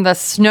 From the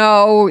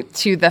snow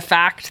to the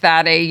fact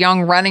that a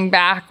young running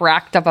back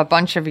racked up a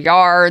bunch of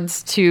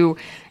yards to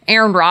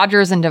Aaron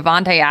Rodgers and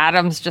Devontae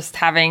Adams just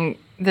having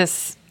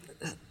this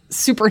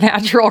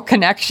supernatural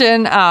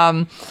connection.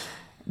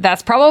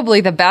 That's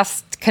probably the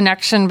best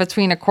connection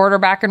between a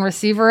quarterback and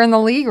receiver in the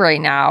league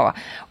right now.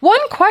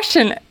 One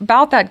question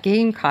about that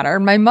game, Connor,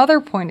 my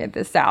mother pointed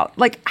this out.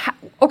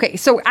 Okay,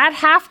 so at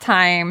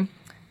halftime,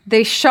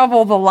 they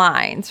shovel the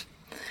lines.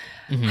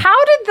 Mm-hmm.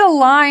 How did the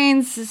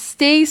lines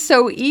stay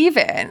so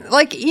even?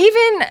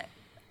 Even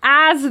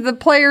as the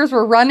players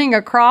were running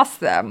across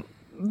them,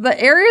 the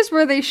areas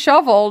where they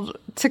shoveled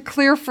to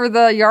clear for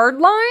the yard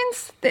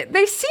lines,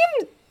 they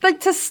seemed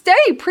to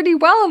stay pretty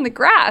well in the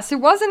grass. It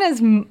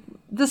wasn't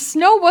the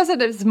snow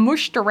wasn't as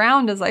mushed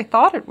around as I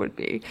thought it would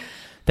be.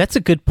 That's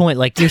a good point.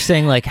 You're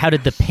saying, how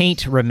did the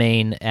paint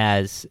remain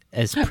as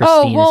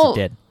pristine as it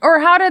did? Or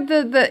how did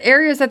the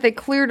areas that they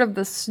cleared of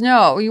the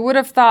snow? You would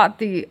have thought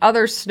the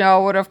other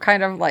snow would have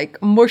kind of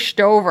mushed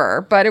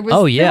over, but it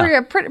was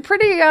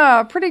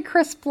pretty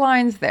crisp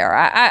lines there.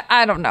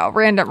 I don't know,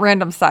 random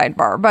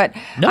sidebar, but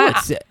no,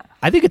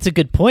 I think it's a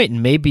good point,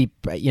 and maybe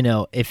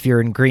if you're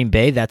in Green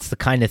Bay, that's the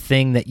kind of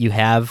thing that you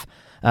have.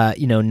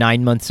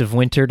 9 months of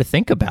winter to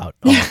think about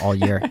all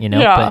year,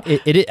 Yeah.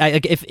 But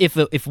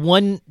if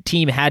one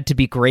team had to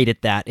be great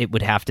at that, it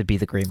would have to be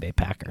the Green Bay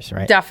Packers,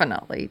 right?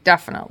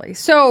 Definitely.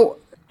 So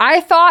I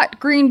thought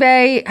Green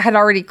Bay had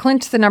already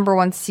clinched the number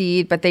 1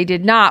 seed, but they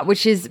did not,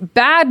 which is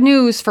bad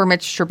news for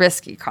Mitch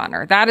Trubisky,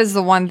 Connor. That is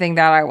the one thing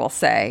that I will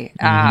say.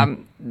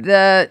 Mm-hmm.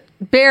 The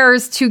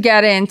Bears, to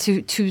get in,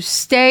 to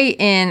stay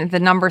in the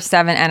number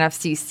 7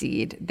 NFC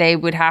seed, they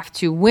would have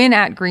to win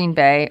at Green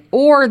Bay,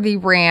 or the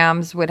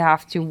Rams would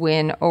have to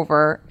win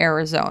over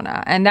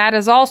Arizona. And that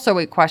is also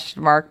a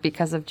question mark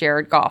because of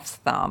Jared Goff's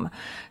thumb.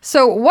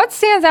 So what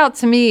stands out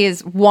to me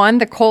is, one,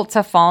 the Colts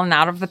have fallen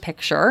out of the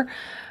picture.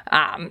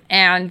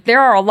 And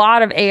there are a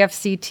lot of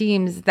AFC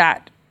teams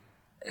that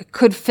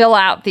could fill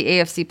out the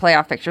AFC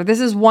playoff picture. This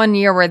is one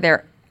year where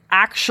there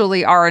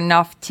actually are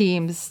enough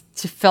teams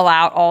to fill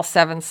out all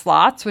 7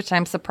 slots, which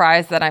I'm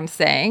surprised that I'm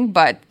saying,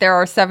 but there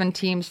are 7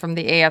 teams from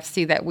the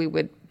AFC that we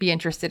would be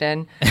interested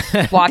in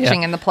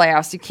watching in the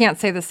playoffs. You can't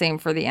say the same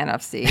for the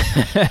NFC.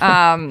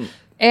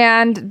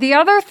 And the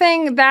other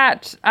thing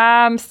that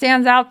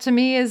stands out to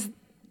me is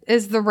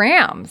the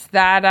Rams,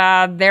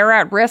 that they're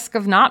at risk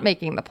of not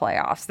making the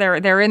playoffs.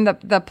 They're in the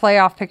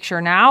playoff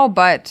picture now,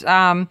 but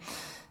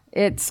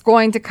it's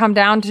going to come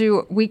down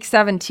to week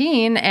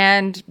 17,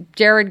 and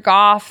Jared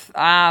Goff,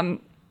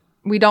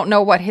 we don't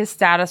know what his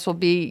status will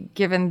be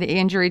given the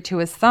injury to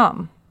his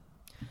thumb.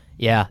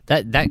 Yeah,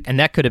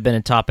 that could have been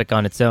a topic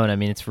on its own. I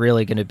mean, it's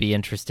really going to be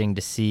interesting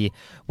to see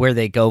where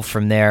they go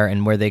from there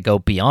and where they go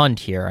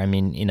beyond here. I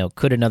mean,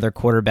 could another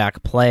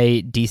quarterback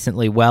play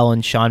decently well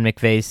in Sean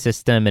McVay's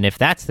system? And if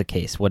that's the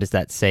case, what does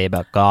that say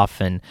about Goff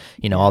and,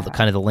 all the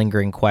kind of the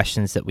lingering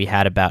questions that we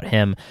had about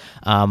him?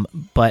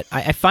 But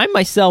I find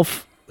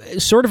myself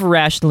sort of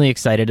irrationally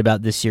excited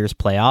about this year's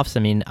playoffs.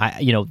 I mean,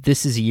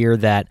 this is a year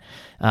that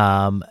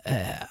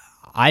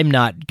I'm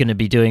not going to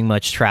be doing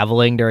much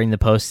traveling during the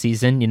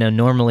postseason.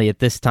 Normally at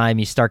this time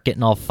you start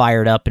getting all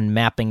fired up and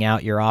mapping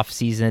out your off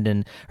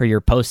season or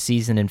your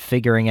postseason and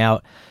figuring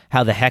out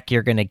how the heck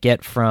you're going to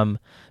get from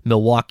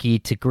Milwaukee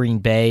to Green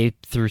Bay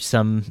through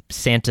some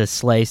Santa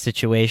sleigh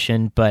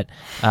situation. But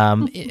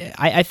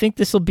I think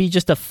this will be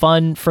just a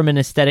fun, from an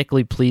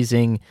aesthetically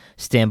pleasing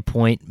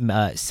standpoint,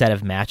 set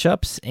of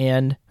matchups.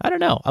 And I don't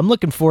know. I'm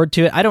looking forward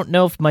to it. I don't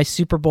know if my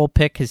Super Bowl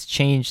pick has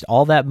changed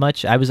all that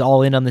much. I was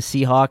all in on the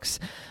Seahawks.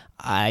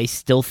 I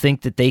still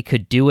think that they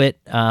could do it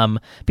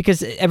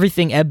because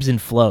everything ebbs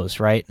and flows,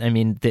 right? I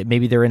mean,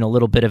 maybe they're in a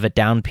little bit of a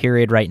down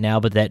period right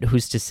now, but that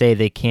who's to say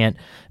they can't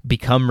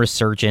become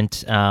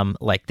resurgent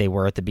like they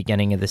were at the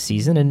beginning of the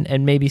season,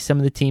 and maybe some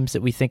of the teams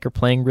that we think are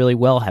playing really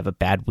well have a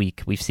bad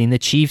week. We've seen the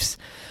Chiefs.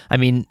 I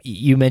mean,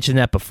 you mentioned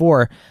that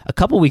before, a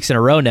couple weeks in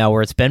a row now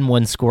where it's been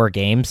 1-score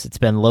games. It's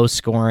been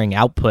low-scoring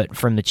output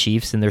from the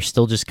Chiefs, and they're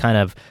still just kind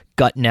of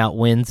gutting out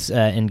wins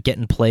and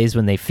getting plays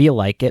when they feel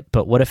like it.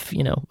 But what if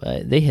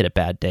they hit a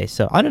bad day?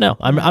 So I don't know.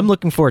 I'm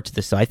looking forward to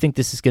this. So I think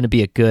this is going to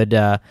be a good.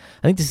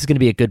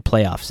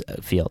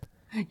 Playoffs field.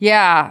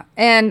 Yeah,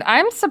 and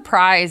I'm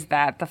surprised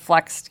that the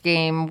flexed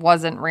game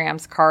wasn't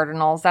Rams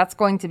Cardinals. That's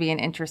going to be an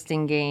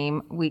interesting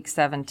game, week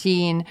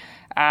 17.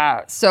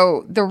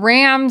 So the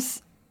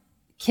Rams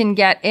can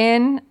get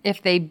in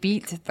if they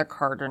beat the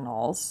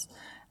Cardinals.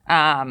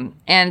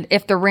 And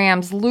if the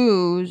Rams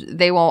lose,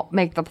 they won't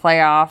make the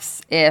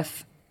playoffs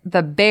if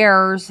the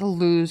Bears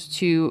lose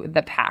to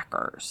the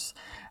Packers.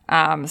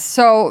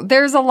 So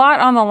there's a lot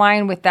on the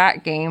line with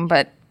that game,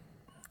 but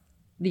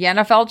the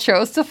NFL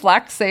chose to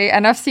flex a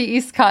NFC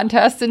East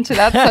contest into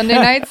that Sunday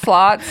night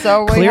slot.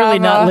 So we clearly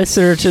not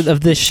listener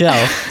of this show.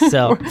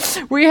 So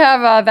we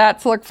have that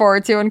to look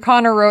forward to. And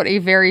Connor wrote a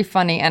very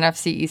funny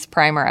NFC East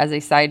primer as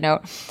a side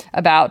note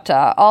about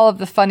all of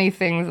the funny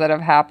things that have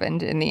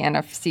happened in the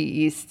NFC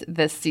East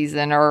this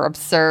season, or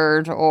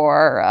absurd,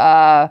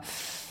 or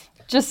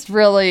just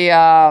really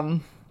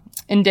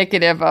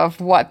indicative of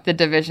what the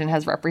division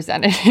has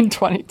represented in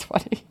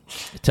 2020.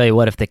 I tell you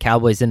what, if the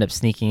Cowboys end up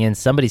sneaking in,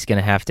 somebody's going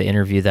to have to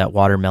interview that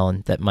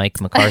watermelon that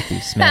Mike McCarthy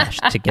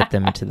smashed to get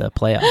them to the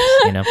playoffs,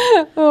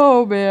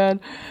 Oh, man.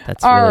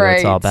 That's really what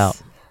it's all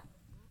about.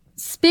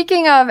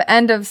 Speaking of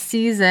end of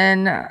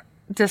season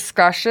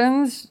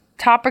discussions,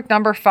 topic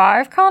number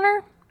 5,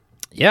 Connor?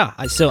 Yeah,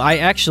 so I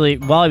actually,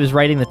 while I was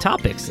writing the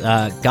topics,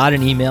 got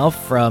an email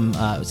from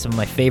some of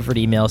my favorite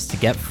emails to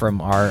get from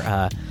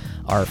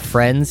our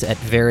friends at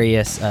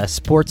various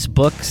sports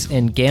books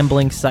and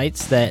gambling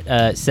sites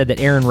that said that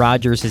Aaron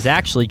Rodgers has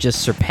actually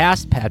just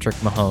surpassed Patrick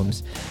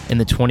Mahomes in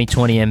the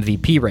 2020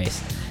 MVP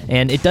race.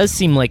 And it does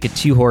seem like a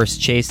two-horse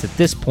chase at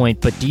this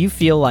point, but do you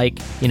feel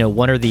like,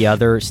 one or the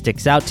other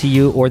sticks out to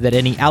you, or that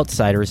any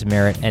outsiders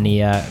merit any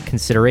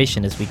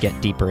consideration as we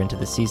get deeper into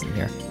the season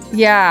here?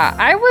 Yeah,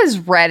 I was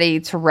ready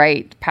to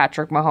write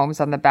Patrick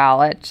Mahomes on the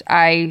ballot.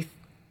 I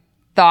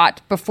thought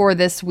before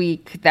this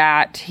week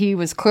that he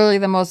was clearly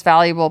the most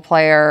valuable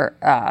player.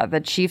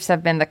 The Chiefs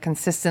have been the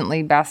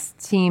consistently best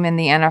team in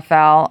the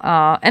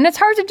NFL. And it's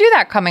hard to do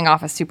that coming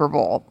off a Super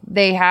Bowl.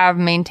 They have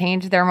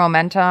maintained their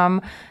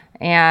momentum.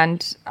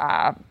 And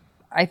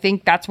I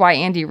think that's why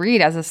Andy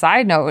Reid, as a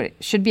side note,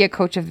 should be a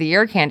Coach of the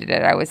Year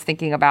candidate. I was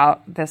thinking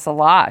about this a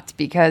lot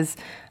because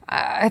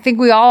I think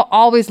we all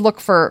always look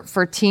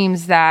for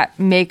teams that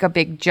make a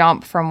big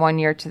jump from one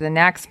year to the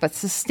next. But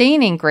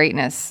sustaining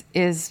greatness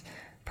is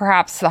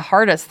perhaps the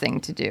hardest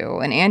thing to do.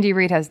 And Andy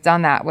Reid has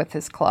done that with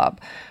his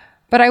club.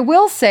 But I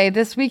will say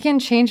this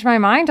weekend changed my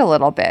mind a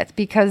little bit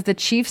because the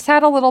Chiefs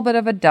had a little bit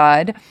of a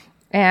dud.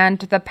 And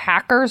the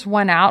Packers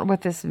went out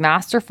with this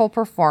masterful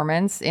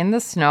performance in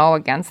the snow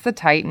against the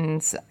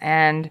Titans.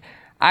 And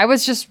I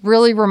was just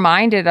really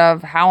reminded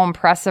of how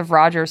impressive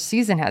Rodgers'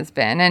 season has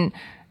been. And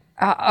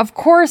of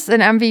course,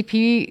 an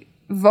MVP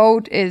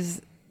vote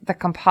is the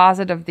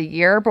composite of the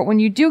year. But when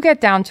you do get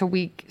down to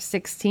week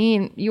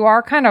 16, you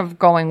are kind of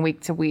going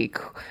week to week.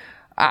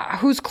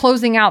 Who's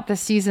closing out the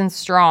season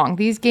strong?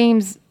 These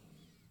games,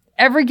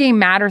 every game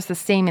matters the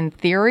same in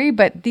theory,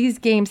 but these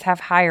games have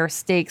higher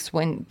stakes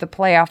when the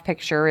playoff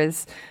picture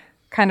is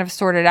kind of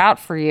sorted out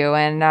for you.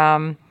 And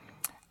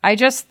I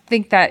just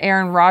think that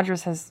Aaron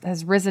Rodgers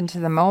has risen to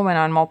the moment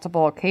on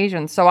multiple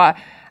occasions. So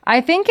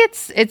I think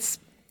it's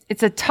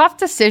a tough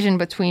decision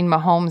between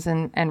Mahomes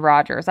and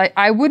Rodgers.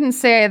 I wouldn't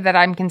say that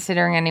I'm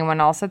considering anyone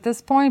else at this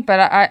point,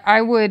 but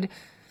I would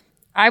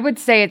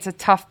say it's a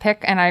tough pick,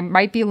 and I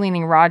might be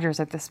leaning Rodgers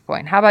at this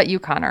point. How about you,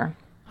 Connor?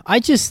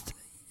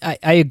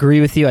 I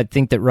agree with you. I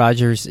think that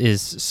Rodgers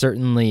is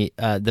certainly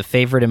the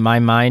favorite in my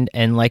mind.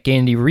 And like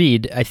Andy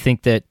Reid, I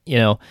think that,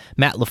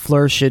 Matt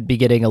LaFleur should be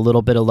getting a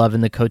little bit of love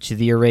in the Coach of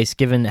the Year race,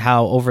 given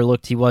how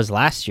overlooked he was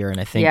last year. And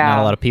I think not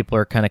a lot of people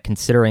are kind of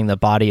considering the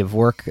body of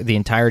work, the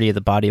entirety of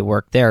the body of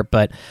work there.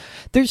 But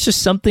there's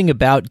just something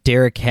about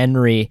Derrick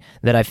Henry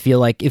that I feel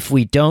like if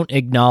we don't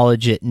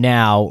acknowledge it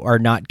now, are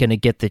not going to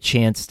get the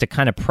chance to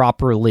kind of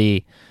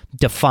properly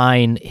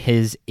define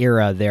his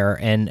era there.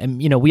 And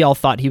we all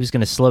thought he was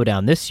going to slow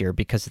down this year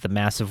because of the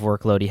massive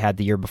workload he had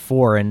the year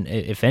before. And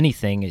if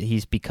anything,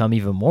 he's become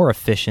even more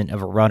efficient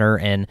of a runner.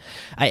 And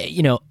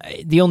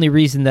the only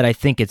reason that I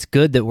think it's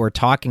good that we're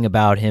talking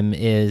about him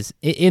is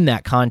in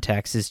that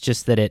context is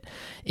just that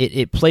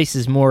it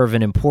places more of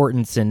an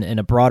importance and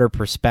a broader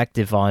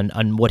perspective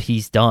on what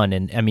he's done.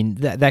 And I mean,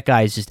 that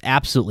guy is just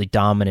absolutely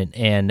dominant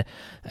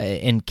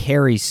and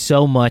carries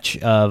so much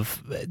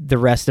of the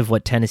rest of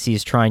what Tennessee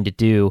is trying to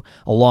do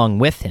along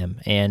with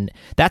him. And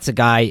that's a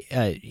guy,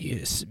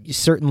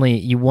 certainly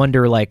you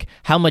wonder, like,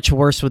 how much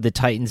worse would the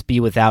Titans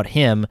be without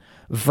him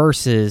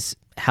versus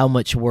how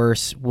much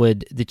worse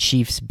would the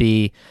Chiefs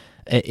be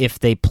if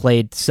they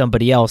played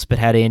somebody else but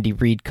had Andy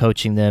Reid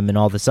coaching them and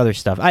all this other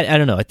stuff. I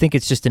don't know. I think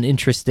it's just an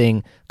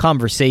interesting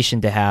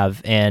conversation to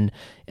have. And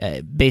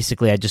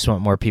basically, I just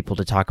want more people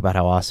to talk about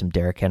how awesome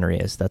Derrick Henry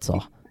is. That's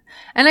all.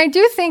 And I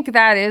do think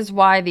that is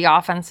why the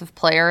Offensive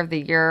Player of the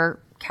Year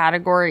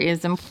category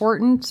is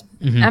important.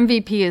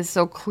 MVP is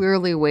so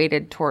clearly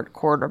weighted toward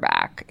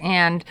quarterback.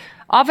 And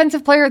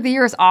Offensive Player of the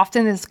Year is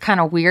often this kind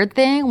of weird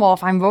thing. Well,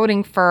 if I'm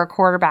voting for a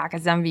quarterback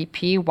as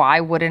MVP, why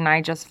wouldn't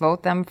I just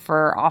vote them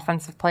for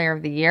Offensive Player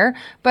of the Year?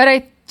 But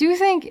I do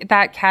think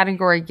that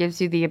category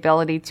gives you the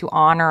ability to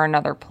honor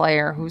another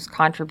player whose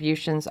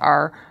contributions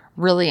are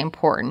really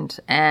important,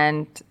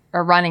 and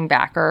a running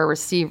back or a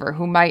receiver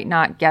who might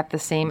not get the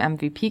same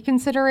MVP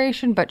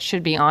consideration but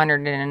should be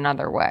honored in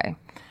another way.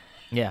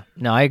 Yeah,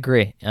 no, I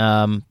agree.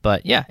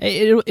 But yeah,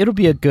 it'll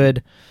be a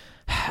good.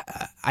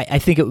 I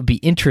think it would be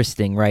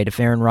interesting, right, if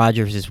Aaron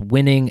Rodgers is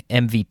winning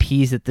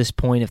MVPs at this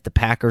point, if the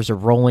Packers are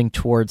rolling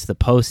towards the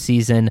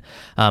postseason,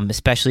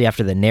 especially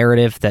after the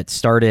narrative that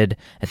started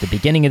at the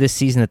beginning of the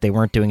season that they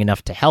weren't doing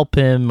enough to help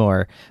him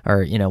or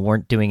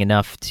weren't doing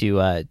enough to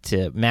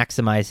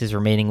maximize his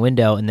remaining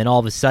window, and then all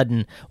of a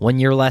sudden 1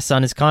 year less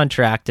on his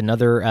contract,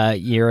 another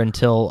year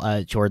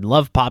until Jordan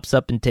Love pops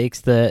up and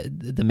takes the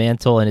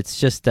mantle, and it's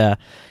just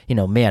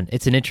man,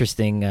 it's an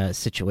interesting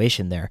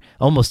situation there,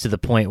 almost to the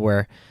point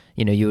where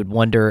you would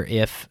wonder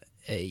if,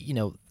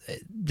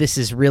 this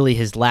is really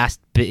his last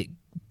big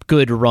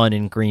good run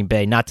in Green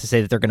Bay. Not to say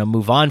that they're going to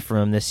move on from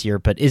him this year,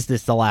 but is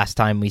this the last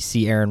time we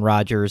see Aaron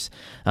Rodgers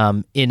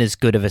in as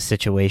good of a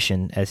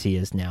situation as he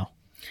is now?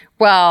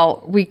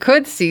 Well, we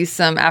could see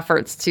some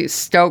efforts to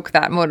stoke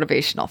that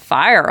motivational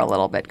fire a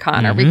little bit,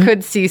 Connor. We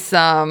could see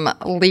some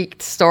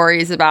leaked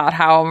stories about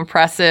how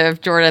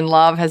impressive Jordan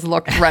Love has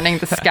looked running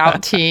the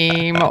scout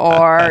team,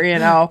 or,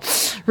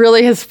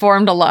 really has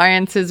formed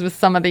alliances with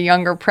some of the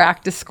younger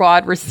practice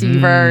squad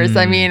receivers.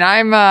 I mean,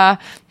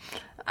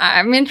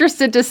 I'm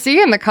interested to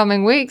see in the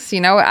coming weeks.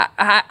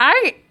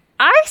 I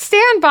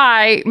stand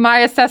by my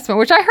assessment,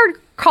 which I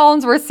heard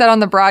Collinsworth said on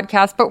the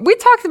broadcast, but we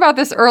talked about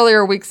this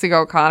earlier weeks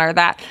ago, Connor,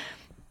 that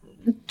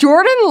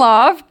Jordan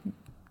Love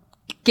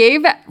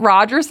gave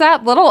Rodgers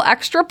that little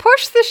extra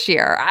push this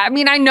year. I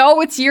mean, I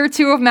know it's year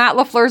 2 of Matt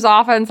LaFleur's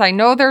offense. I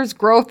know there's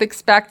growth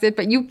expected,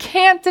 but you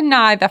can't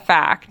deny the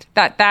fact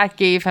that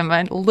gave him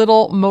a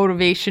little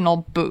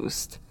motivational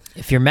boost.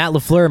 If you're Matt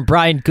LaFleur and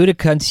Brian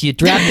Gutekunst, you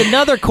draft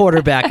another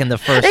quarterback in the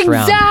first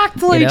round.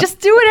 Exactly.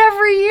 Just do it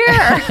every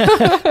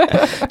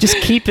year. Just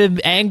keep him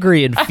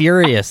angry and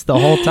furious the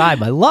whole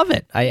time. I love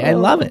it. I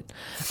love it.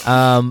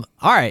 All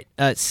right.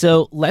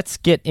 So let's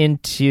get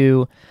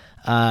into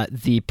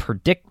the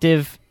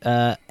predictive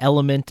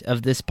element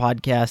of this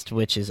podcast,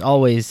 which is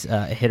always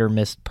a hit or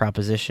miss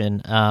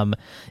proposition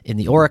in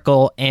the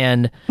Oracle.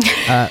 And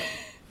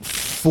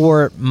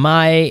for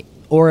my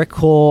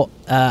Oracle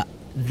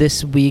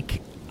this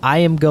week, I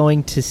am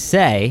going to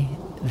say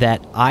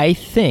that I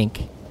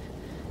think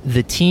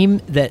the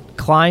team that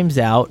climbs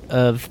out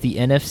of the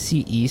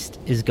NFC East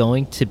is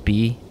going to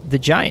be the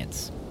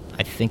Giants.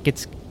 I think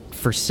it's,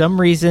 for some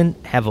reason,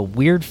 have a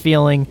weird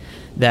feeling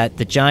that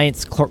the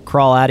Giants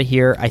crawl out of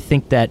here. I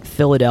think that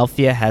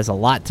Philadelphia has a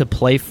lot to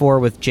play for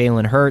with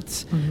Jalen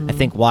Hurts. I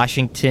think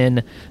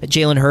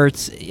Jalen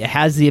Hurts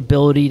has the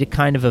ability to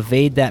kind of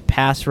evade that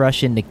pass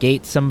rush and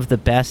negate some of the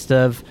best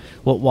of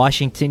what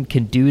Washington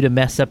can do to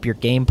mess up your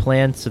game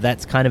plan. So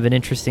that's kind of an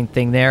interesting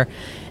thing there.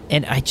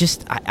 And I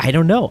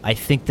don't know. I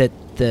think that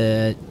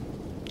the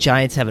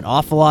Giants have an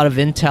awful lot of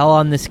intel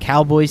on this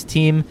Cowboys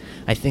team.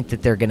 I think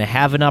that they're going to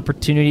have an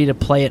opportunity to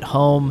play at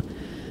home.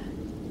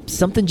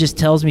 Something just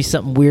tells me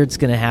something weird's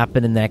going to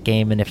happen in that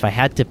game, and if I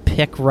had to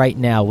pick right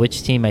now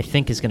which team I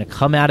think is going to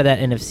come out of that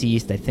NFC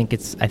East, I think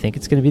it's going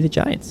to be the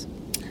Giants.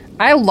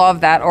 I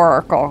love that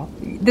Oracle.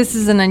 This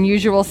is an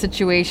unusual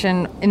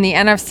situation in the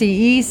NFC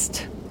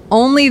East.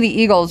 Only the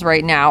Eagles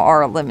right now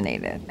are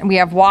eliminated, and we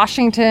have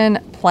Washington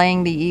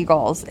playing the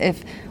Eagles.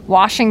 If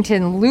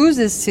Washington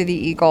loses to the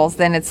Eagles,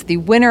 then it's the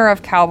winner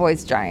of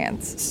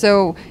Cowboys-Giants.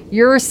 So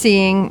you're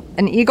seeing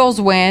an Eagles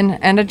win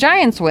and a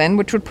Giants win,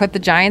 which would put the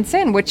Giants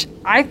in, which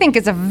I think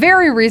is a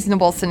very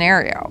reasonable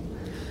scenario.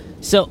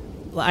 So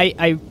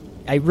I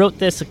wrote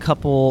this a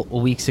couple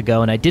weeks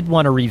ago, and I did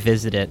want to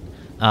revisit it,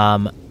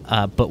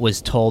 but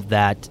was told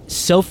that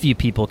so few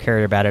people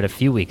cared about it a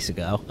few weeks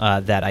ago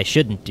that I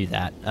shouldn't do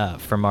that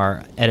from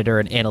our editor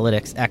and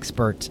analytics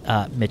expert,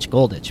 Mitch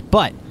Goldich.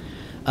 But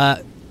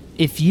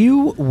if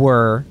you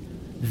were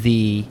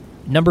the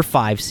number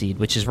 5 seed,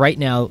 which is right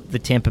now the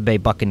Tampa Bay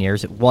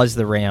Buccaneers, it was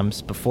the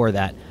Rams before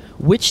that,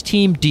 which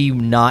team do you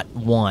not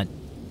want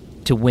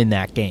to win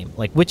that game?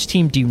 Like, which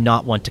team do you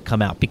not want to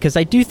come out? Because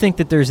I do think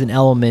that there's an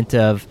element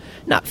of,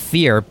 not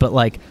fear, but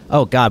like,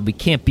 oh God, we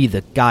can't be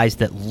the guys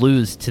that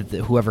lose to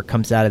whoever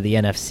comes out of the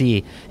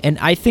NFC. And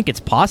I think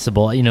it's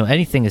possible.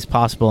 Anything is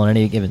possible on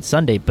any given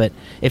Sunday. But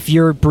if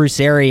you're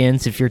Bruce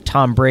Arians, if you're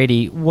Tom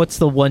Brady, what's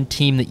the one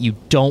team that you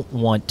don't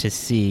want to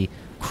see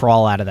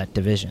crawl out of that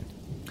division?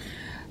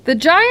 The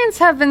Giants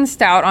have been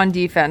stout on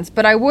defense,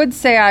 but I would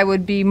say I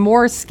would be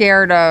more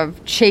scared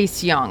of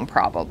Chase Young,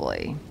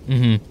 probably.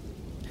 Mm-hmm.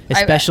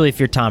 Especially if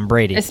you're Tom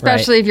Brady.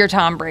 Especially if you're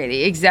Tom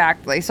Brady,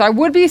 exactly. So I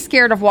would be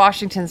scared of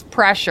Washington's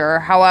pressure.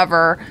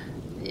 However,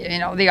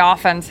 the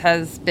offense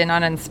has been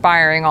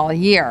uninspiring all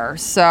year.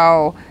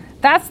 So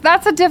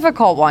that's a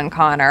difficult one,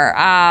 Connor.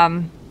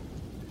 I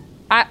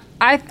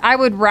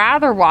would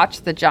rather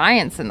watch the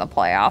Giants in the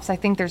playoffs. I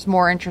think there's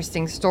more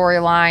interesting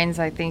storylines.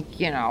 I think,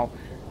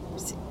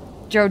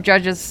 Joe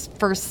Judge's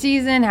first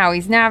season, how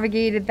he's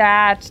navigated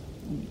that,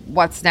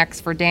 what's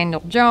next for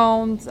Daniel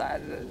Jones.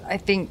 I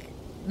think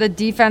the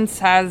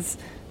defense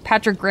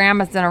Patrick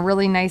Graham has done a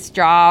really nice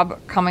job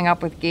coming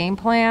up with game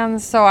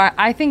plans. So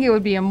I think it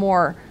would be a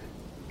more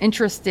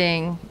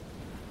interesting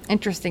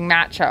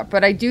matchup.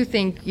 But I do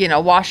think,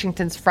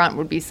 Washington's front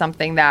would be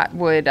something that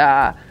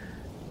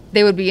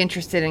they would be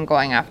interested in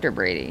going after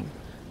Brady.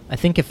 I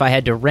think if I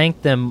had to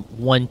rank them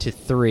 1 to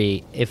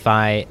 3, if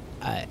I'm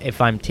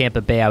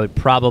Tampa Bay, I would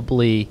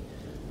probably,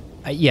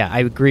 I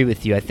agree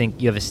with you. I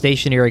think you have a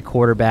stationary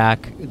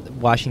quarterback.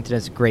 Washington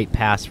has a great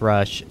pass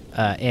rush.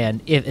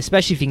 And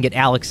especially if you can get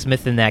Alex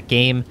Smith in that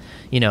game,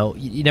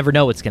 you never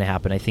know what's going to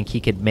happen. I think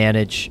he could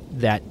manage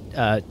that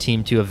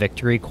team to a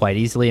victory quite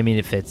easily. I mean,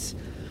 if it's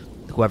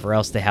whoever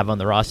else they have on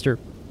the roster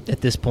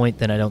at this point,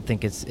 then I don't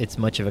think it's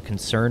much of a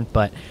concern.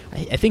 But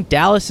I think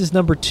Dallas is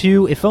number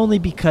 2, if only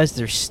because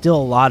there's still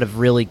a lot of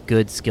really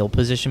good skill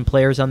position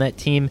players on that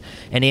team.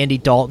 And Andy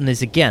Dalton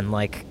is, again,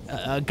 like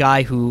a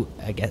guy who,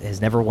 I guess, has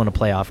never won a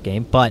playoff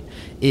game, but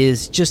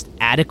is just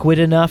adequate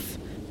enough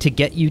to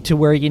get you to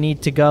where you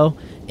need to go.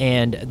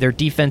 and their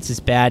defense is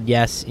bad.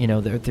 Yes,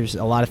 there's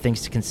a lot of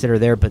things to consider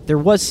there, but there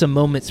was some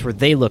moments where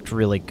they looked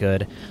really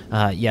good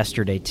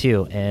yesterday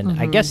too. And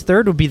I guess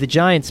third would be the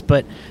Giants,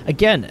 but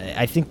again,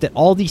 I think that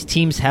all these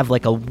teams have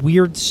like a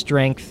weird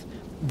strength.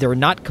 They're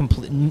not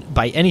complete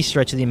by any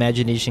stretch of the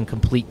imagination,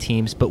 complete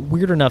teams, but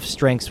weird enough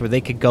strengths where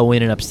they could go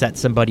in and upset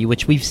somebody,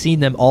 which we've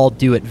seen them all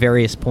do at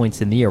various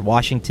points in the year.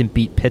 Washington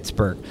beat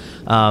Pittsburgh.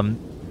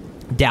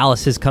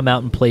 Dallas has come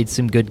out and played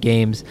some good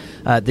games.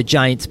 The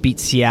Giants beat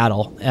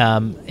Seattle.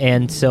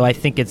 And so I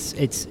think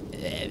it's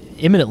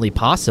imminently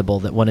possible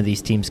that one of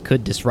these teams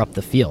could disrupt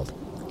the field.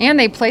 And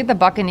they played the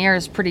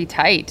Buccaneers pretty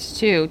tight,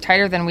 too,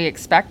 tighter than we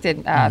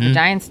expected the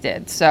Giants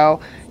did. So,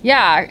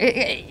 yeah,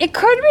 it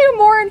could be a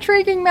more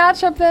intriguing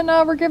matchup than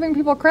we're giving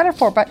people credit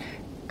for. But,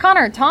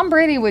 Connor, Tom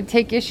Brady would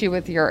take issue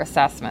with your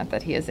assessment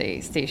that he is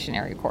a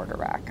stationary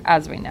quarterback,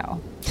 as we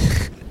know.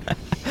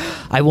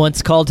 I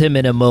once called him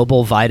an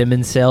immobile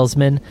vitamin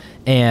salesman,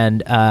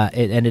 and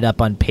it ended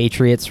up on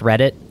Patriots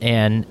Reddit.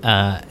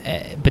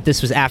 But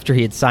this was after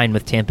he had signed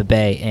with Tampa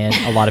Bay, and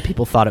a lot of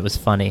people thought it was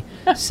funny.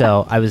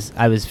 So I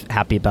was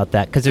happy about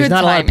that because there's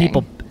not a lot of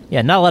people.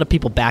 Yeah, not a lot of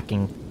people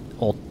backing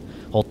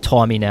old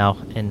Tommy now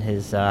and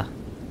his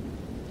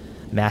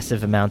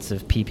massive amounts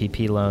of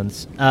PPP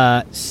loans.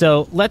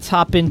 So let's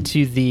hop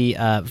into the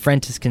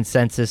Ventus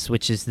consensus,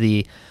 which is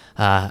the.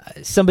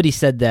 Somebody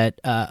said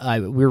that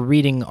we're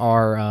reading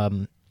our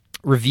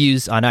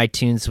reviews on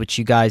iTunes, which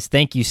you guys,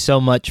 thank you so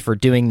much for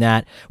doing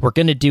that. We're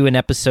going to do an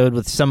episode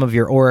with some of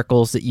your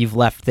oracles that you've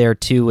left there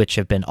too, which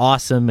have been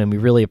awesome, and we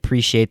really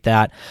appreciate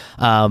that.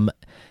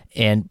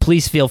 And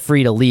please feel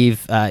free to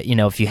leave.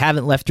 If you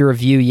haven't left a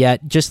review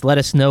yet, just let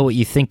us know what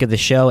you think of the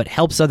show. It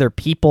helps other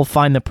people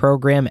find the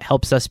program. It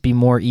helps us be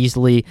more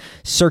easily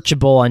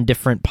searchable on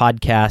different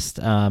podcast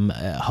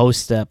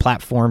host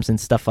platforms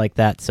and stuff like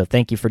that. So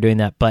thank you for doing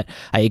that. But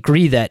I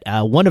agree that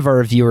one of our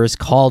reviewers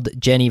called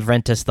Jenny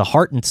Ventus the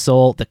heart and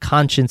soul, the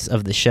conscience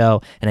of the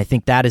show. And I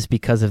think that is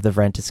because of the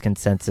Ventus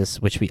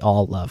consensus, which we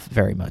all love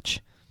very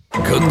much.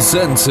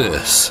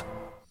 Consensus.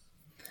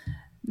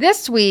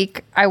 This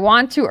week, I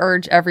want to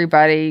urge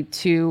everybody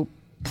to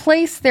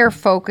place their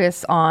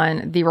focus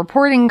on the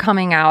reporting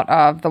coming out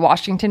of the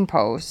Washington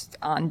Post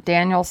on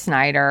Daniel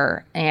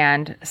Snyder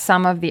and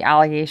some of the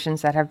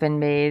allegations that have been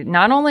made,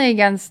 not only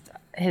against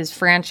his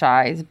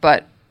franchise,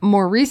 but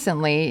more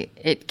recently,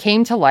 it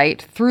came to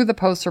light through the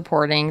Post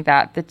reporting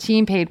that the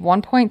team paid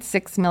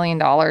 $1.6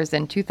 million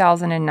in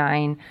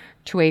 2009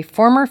 to a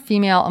former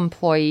female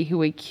employee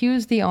who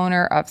accused the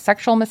owner of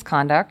sexual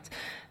misconduct.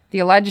 The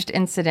alleged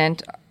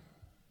incident,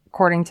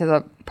 according to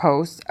the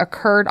Post,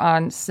 occurred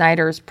on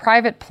Snyder's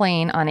private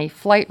plane on a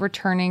flight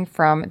returning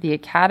from the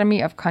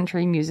Academy of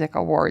Country Music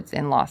Awards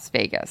in Las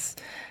Vegas.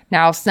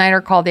 Now,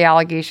 Snyder called the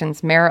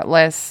allegations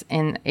meritless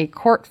in a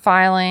court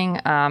filing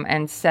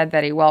and said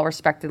that a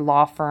well-respected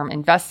law firm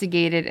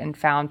investigated and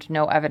found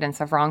no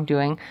evidence of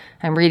wrongdoing.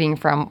 I'm reading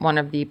from one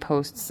of the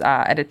Post's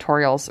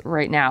editorials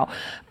right now.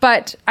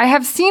 But I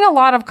have seen a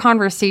lot of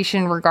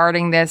conversation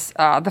regarding this.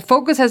 The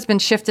focus has been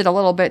shifted a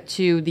little bit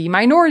to the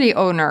minority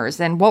owners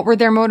and what were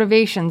their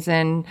motivations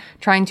in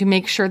trying to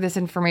make sure this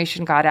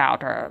information got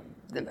out.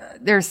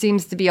 There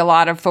seems to be a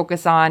lot of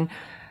focus on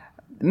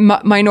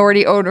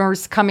minority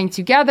owners coming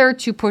together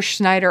to push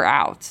Snyder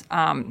out.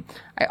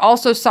 I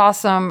also saw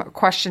some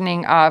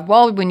questioning of,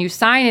 well, when you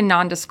sign a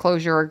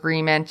non-disclosure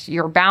agreement,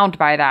 you're bound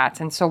by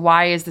that. And so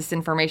why is this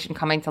information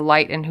coming to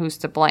light and who's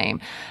to blame?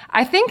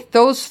 I think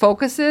those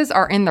focuses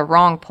are in the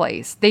wrong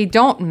place. They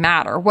don't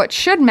matter. What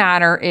should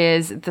matter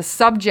is the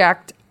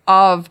subject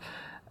of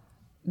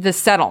the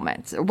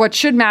settlement. What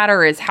should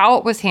matter is how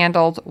it was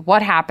handled,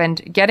 what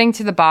happened, getting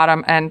to the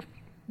bottom, and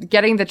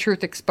getting the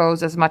truth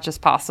exposed as much as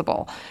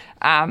possible.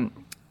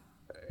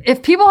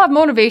 If people have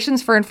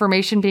motivations for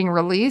information being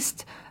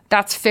released,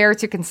 that's fair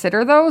to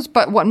consider those.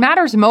 But what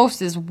matters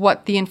most is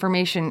what the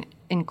information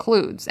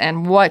includes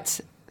and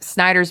what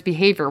Snyder's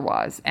behavior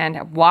was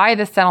and why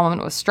the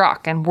settlement was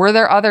struck and were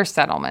there other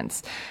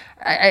settlements.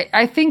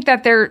 I think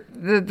that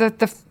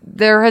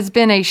there has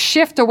been a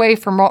shift away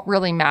from what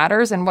really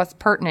matters and what's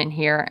pertinent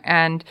here.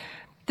 And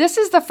this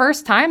is the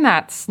first time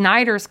that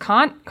Snyder's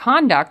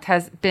conduct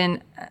has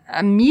been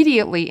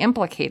immediately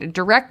implicated,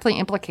 directly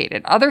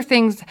implicated. Other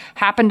things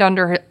happened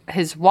under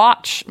his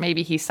watch.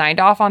 Maybe he signed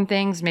off on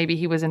things. Maybe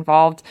he was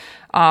involved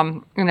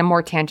in a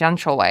more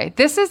tangential way.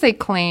 This is a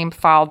claim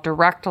filed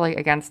directly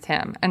against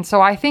him. And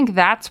so I think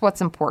that's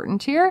what's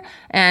important here.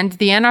 And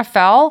the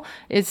NFL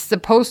is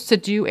supposed to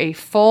do a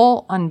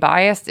full,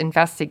 unbiased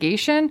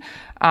investigation.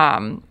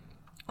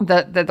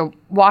 The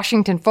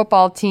Washington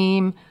football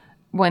team,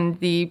 when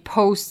the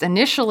Post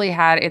initially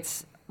had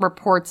its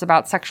reports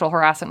about sexual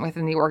harassment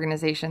within the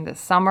organization this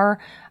summer,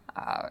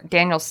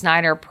 Daniel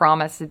Snyder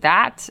promised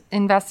that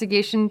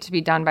investigation to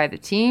be done by the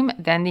team.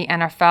 Then the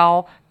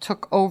NFL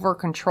took over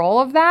control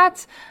of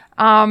that.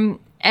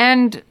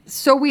 And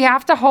so we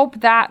have to hope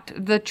that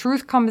the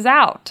truth comes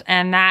out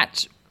and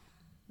that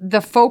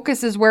the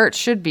focus is where it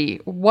should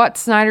be. What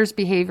Snyder's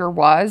behavior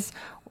was,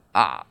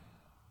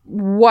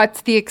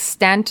 what the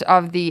extent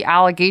of the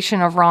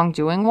allegation of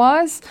wrongdoing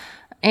was,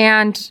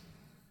 and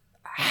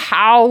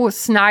how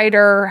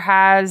Snyder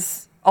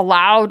has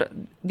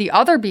allowed the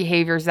other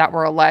behaviors that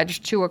were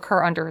alleged to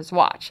occur under his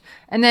watch.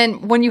 And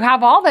then when you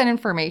have all that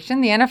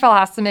information, the NFL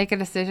has to make a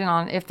decision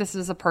on if this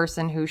is a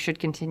person who should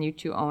continue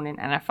to own an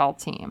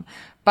NFL team.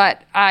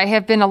 But I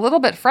have been a little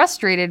bit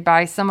frustrated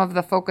by some of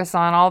the focus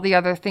on all the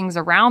other things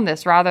around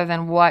this rather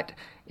than what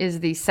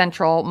is the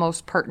central,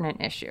 most pertinent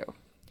issue.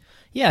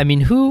 Yeah, I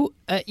mean, who,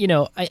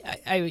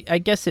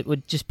 I guess it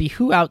would just be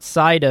who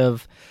outside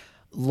of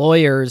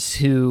lawyers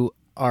who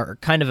are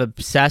kind of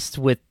obsessed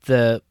with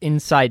the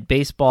inside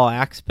baseball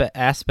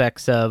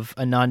aspects of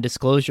a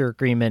non-disclosure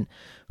agreement.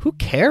 Who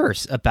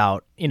cares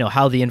about,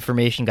 how the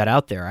information got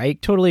out there? I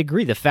totally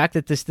agree. The fact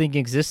that this thing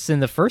exists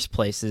in the first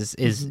place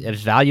is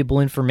valuable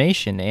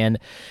information. And,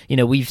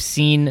 we've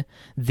seen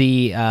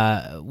the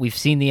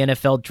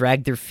NFL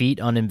drag their feet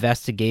on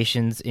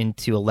investigations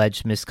into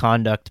alleged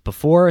misconduct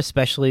before,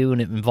 especially when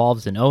it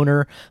involves an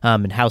owner,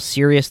 and how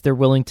serious they're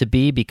willing to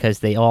be because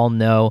they all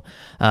know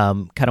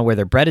kind of where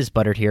their bread is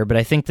buttered here. But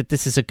I think that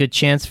this is a good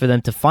chance for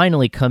them to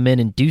finally come in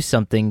and do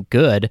something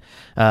good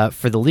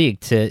for the league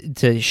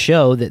to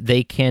show that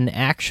they can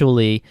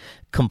actually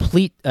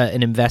complete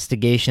an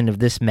investigation of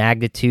this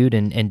magnitude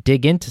and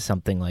dig into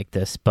something like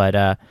this.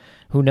 But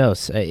who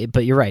knows?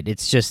 But you're right.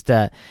 It's just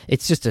a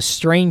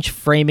strange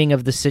framing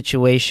of the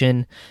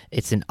situation.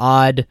 It's an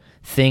odd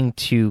thing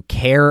to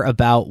care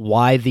about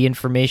why the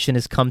information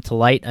has come to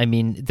light. I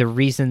mean, the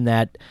reason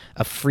that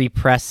a free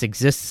press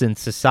exists in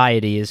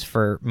society is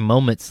for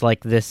moments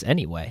like this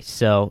anyway.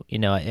 So,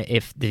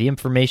 if the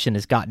information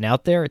has gotten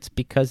out there, it's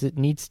because it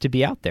needs to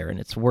be out there and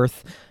it's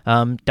worth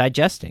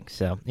digesting.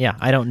 So, yeah,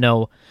 I don't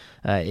know.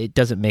 It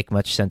doesn't make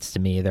much sense to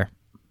me either.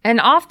 And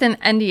often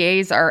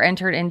NDAs are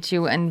entered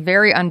into in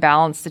very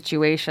unbalanced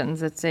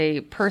situations. It's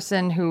a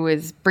person who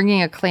is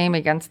bringing a claim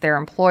against their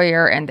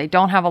employer and they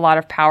don't have a lot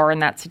of power in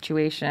that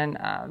situation.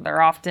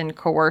 They're often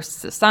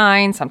coerced to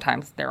sign.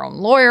 Sometimes their own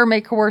lawyer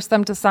may coerce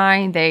them to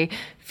sign. They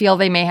feel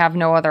they may have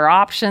no other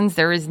options.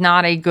 There is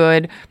not a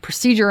good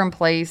procedure in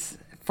place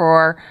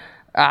for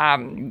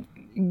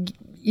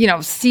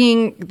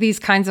seeing these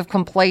kinds of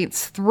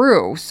complaints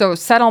through. So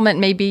settlement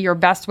may be your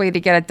best way to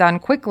get it done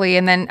quickly.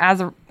 And then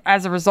as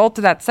a result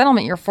of that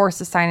settlement, you're forced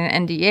to sign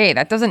an NDA.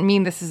 That doesn't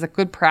mean this is a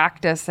good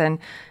practice. And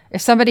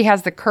if somebody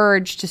has the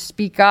courage to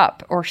speak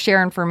up or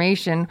share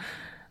information,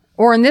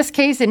 or in this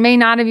case, it may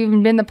not have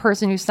even been the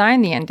person who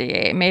signed the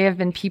NDA. It may have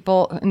been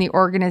people in the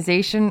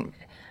organization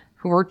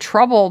who were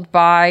troubled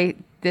by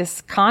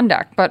this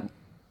conduct. But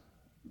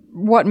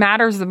what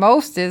matters the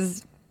most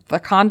is the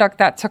conduct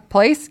that took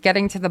place,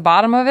 getting to the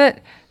bottom of it,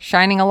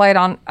 shining a light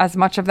on as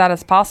much of that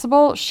as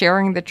possible,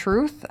 sharing the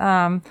truth.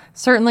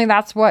 Certainly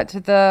that's what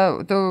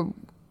the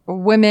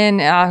women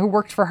who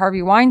worked for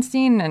Harvey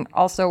Weinstein and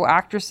also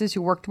actresses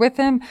who worked with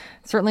him,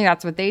 certainly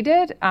that's what they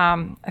did.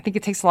 I think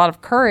it takes a lot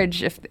of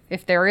courage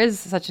if there is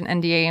such an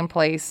NDA in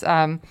place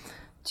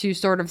to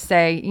sort of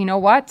say, you know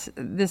what,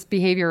 this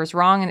behavior is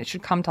wrong and it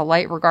should come to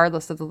light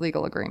regardless of the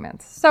legal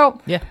agreements. So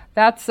yeah,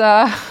 that's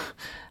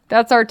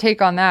our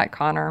take on that,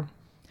 Connor.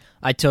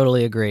 I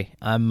totally agree.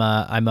 I'm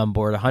on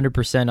board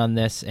 100% on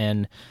this,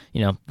 and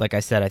like I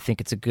said, I think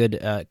it's a good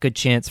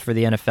chance for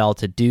the NFL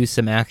to do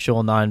some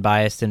actual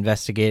non-biased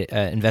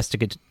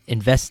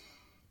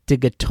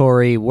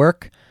investigatory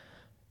work.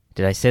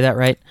 Did I say that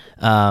right?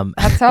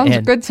 That sounds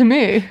good to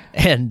me.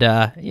 And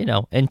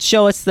and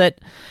show us that,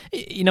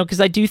 because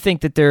I do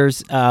think that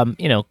there's,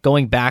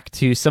 going back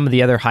to some of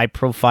the other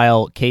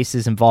high-profile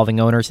cases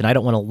involving owners, and I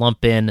don't want to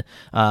lump in,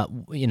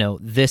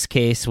 this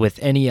case with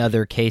any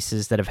other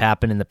cases that have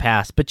happened in the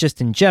past, but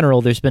just in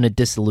general, there's been a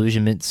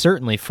disillusionment,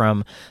 certainly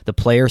from the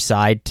player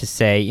side, to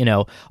say,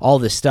 all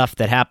this stuff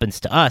that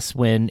happens to us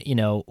when,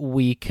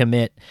 we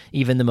commit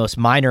even the most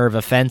minor of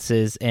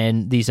offenses,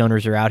 and these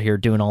owners are out here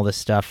doing all this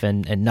stuff,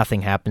 and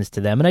nothing happens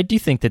to them. And I do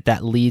think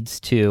that leads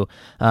to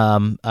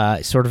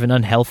sort of an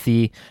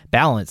unhealthy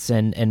balance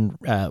and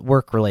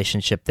work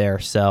relationship there.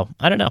 So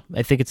I don't know.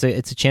 I think it's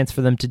a chance for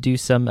them to do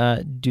some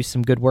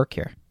good work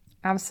here.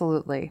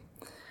 Absolutely.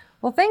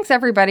 Well, thanks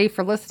everybody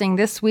for listening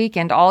this week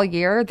and all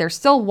year. There's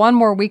still one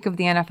more week of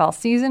the NFL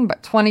season,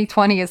 but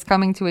 2020 is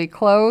coming to a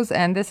close,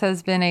 and this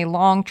has been a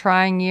long,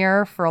 trying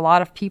year for a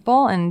lot of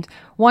people. And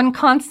one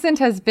constant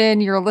has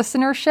been your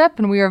listenership,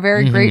 and we are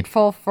very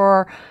grateful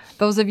for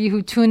those of you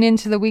who tune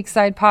into the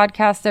Weekside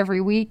podcast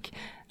every week.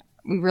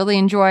 We really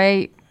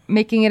enjoy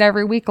making it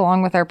every week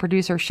along with our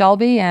producer,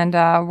 Shelby, and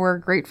we're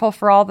grateful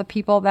for all the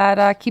people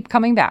that keep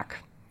coming back.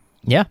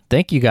 Yeah,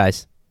 thank you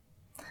guys.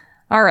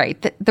 All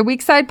right. The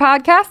Weekside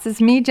podcast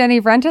is me,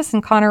 Jenny Rentis,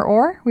 and Connor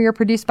Orr. We are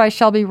produced by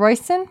Shelby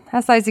Royston.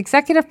 SI's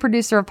executive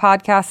producer of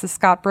podcasts is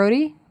Scott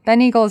Brody.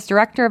 Ben Eagle is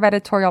director of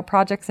editorial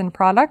projects and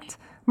product.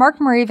 Mark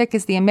Moravik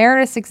is the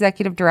emeritus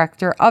executive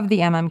director of the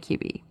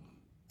MMQB.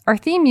 Our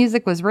theme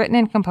music was written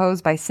and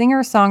composed by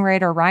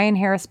singer-songwriter Ryan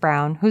Harris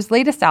Brown, whose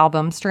latest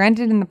album,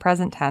 Stranded in the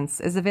Present Tense,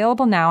 is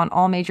available now on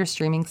all major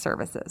streaming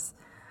services.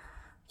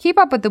 Keep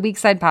up with the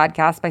Weekside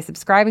podcast by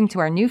subscribing to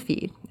our new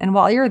feed. And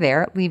while you're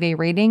there, leave a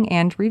rating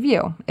and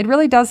review. It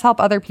really does help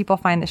other people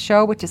find the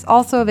show, which is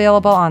also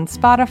available on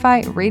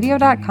Spotify,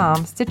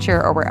 radio.com,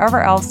 Stitcher, or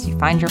wherever else you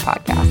find your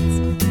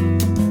podcasts.